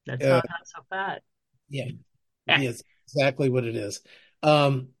 that's how Uh, it got so fat. yeah, Eh. yes, exactly what it is.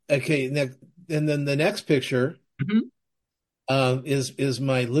 Okay, next, and then the next picture Mhm. is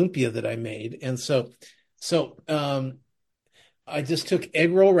my lumpia that I made, and so I just took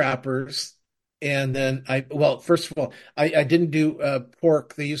egg roll wrappers, and then well, first of all, I didn't do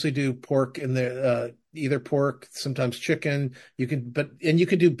pork. They usually do pork in the either pork, sometimes chicken. You can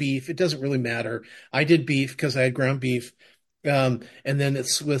do beef. It doesn't really matter. I did beef because I had ground beef, and then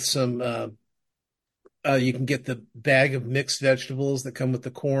it's with some. You can get the bag of mixed vegetables that come with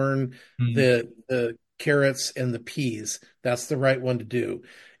the corn, Mm. the carrots, and the peas. That's the right one to do.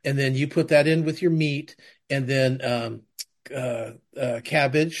 And then you put that in with your meat, and then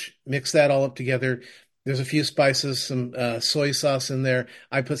cabbage. Mix that all up together. There's a few spices, some soy sauce in there.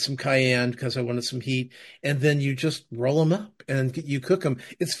 I put some cayenne because I wanted some heat, and then you just roll them up and you cook them.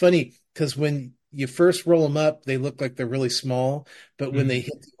 It's funny because when you first roll them up, they look like they're really small, but when Mm. they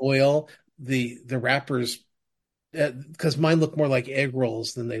hit the oil, the wrappers, because mine look more like egg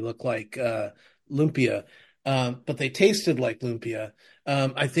rolls than they look like lumpia. but they tasted like lumpia.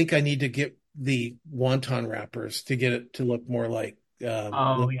 I think I need to get the wonton wrappers to get it to look more like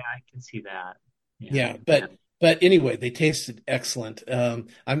Oh yeah, I can see that. Yeah, yeah, yeah. but anyway, they tasted excellent.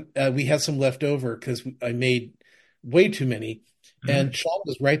 We had some left over because I made way too many, Mm, and Sean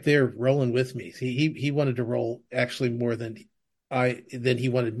was right there rolling with me. He wanted to roll actually more than he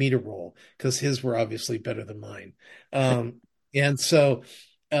wanted me to roll because his were obviously better than mine. And so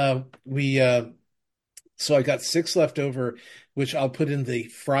we so I got 6 left over, which I'll put in the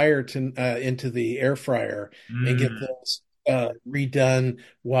fryer to into the air fryer and get mm, those redone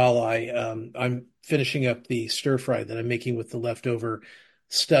while I'm finishing up the stir fry that I'm making with the leftover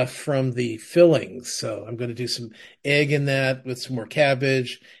stuff from the fillings. So I'm going to do some egg in that with some more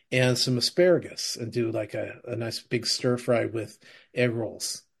cabbage and some asparagus and do like a nice big stir fry with egg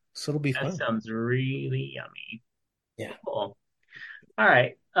rolls. So it'll be that fun. sounds really yummy. Yeah. Cool. All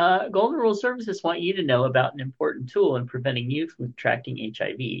right. Golden Rule Services want you to know about an important tool in preventing you from contracting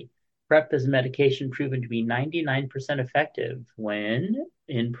HIV. PrEP is a medication proven to be 99% effective when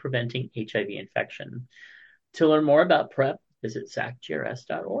in preventing HIV infection. To learn more about PrEP, visit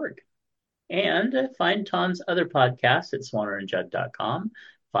sacgrs.org. And find Tom's other podcasts at swannerandjudd.com.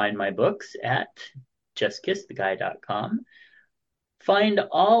 Find my books at justkisstheguy.com. Find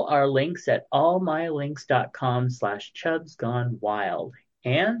all our links at allmylinks.com/chubsgonewild.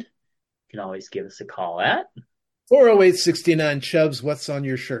 And you can always give us a call at 408-69 Chubs, what's on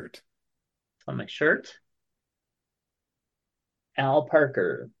your shirt? on my shirt, Al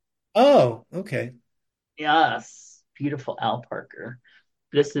Parker. Oh, okay. Yes, beautiful Al Parker.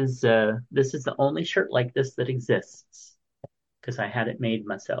 This is the only shirt like this that exists because I had it made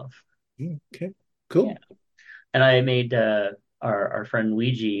myself. Okay. Yeah, Cool. and I made our friend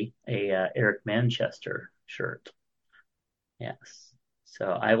Luigi a Eric Manchester shirt. Yes, so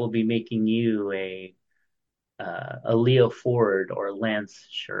I will be making you a Leo Ford or Lance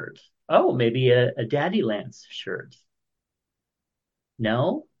shirt. Oh, maybe a Daddy Lance shirt.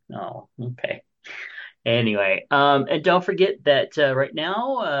 No? No. Okay. Anyway, and don't forget that right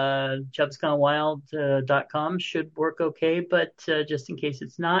now, chubsgonewild.com should work okay, but just in case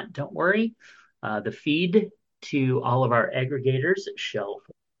it's not, don't worry. The feed to all of our aggregators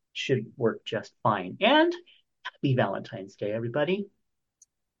should work just fine. And happy Valentine's Day, everybody.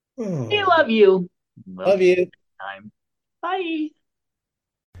 We Oh, love you. We'll love catch you you. next time. Bye.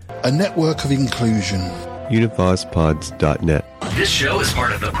 A network of inclusion. UnivazPods.net. This show is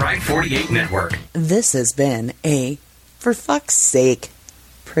part of the Pride 48 network. This has been a For Fuck's Sake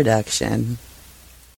production.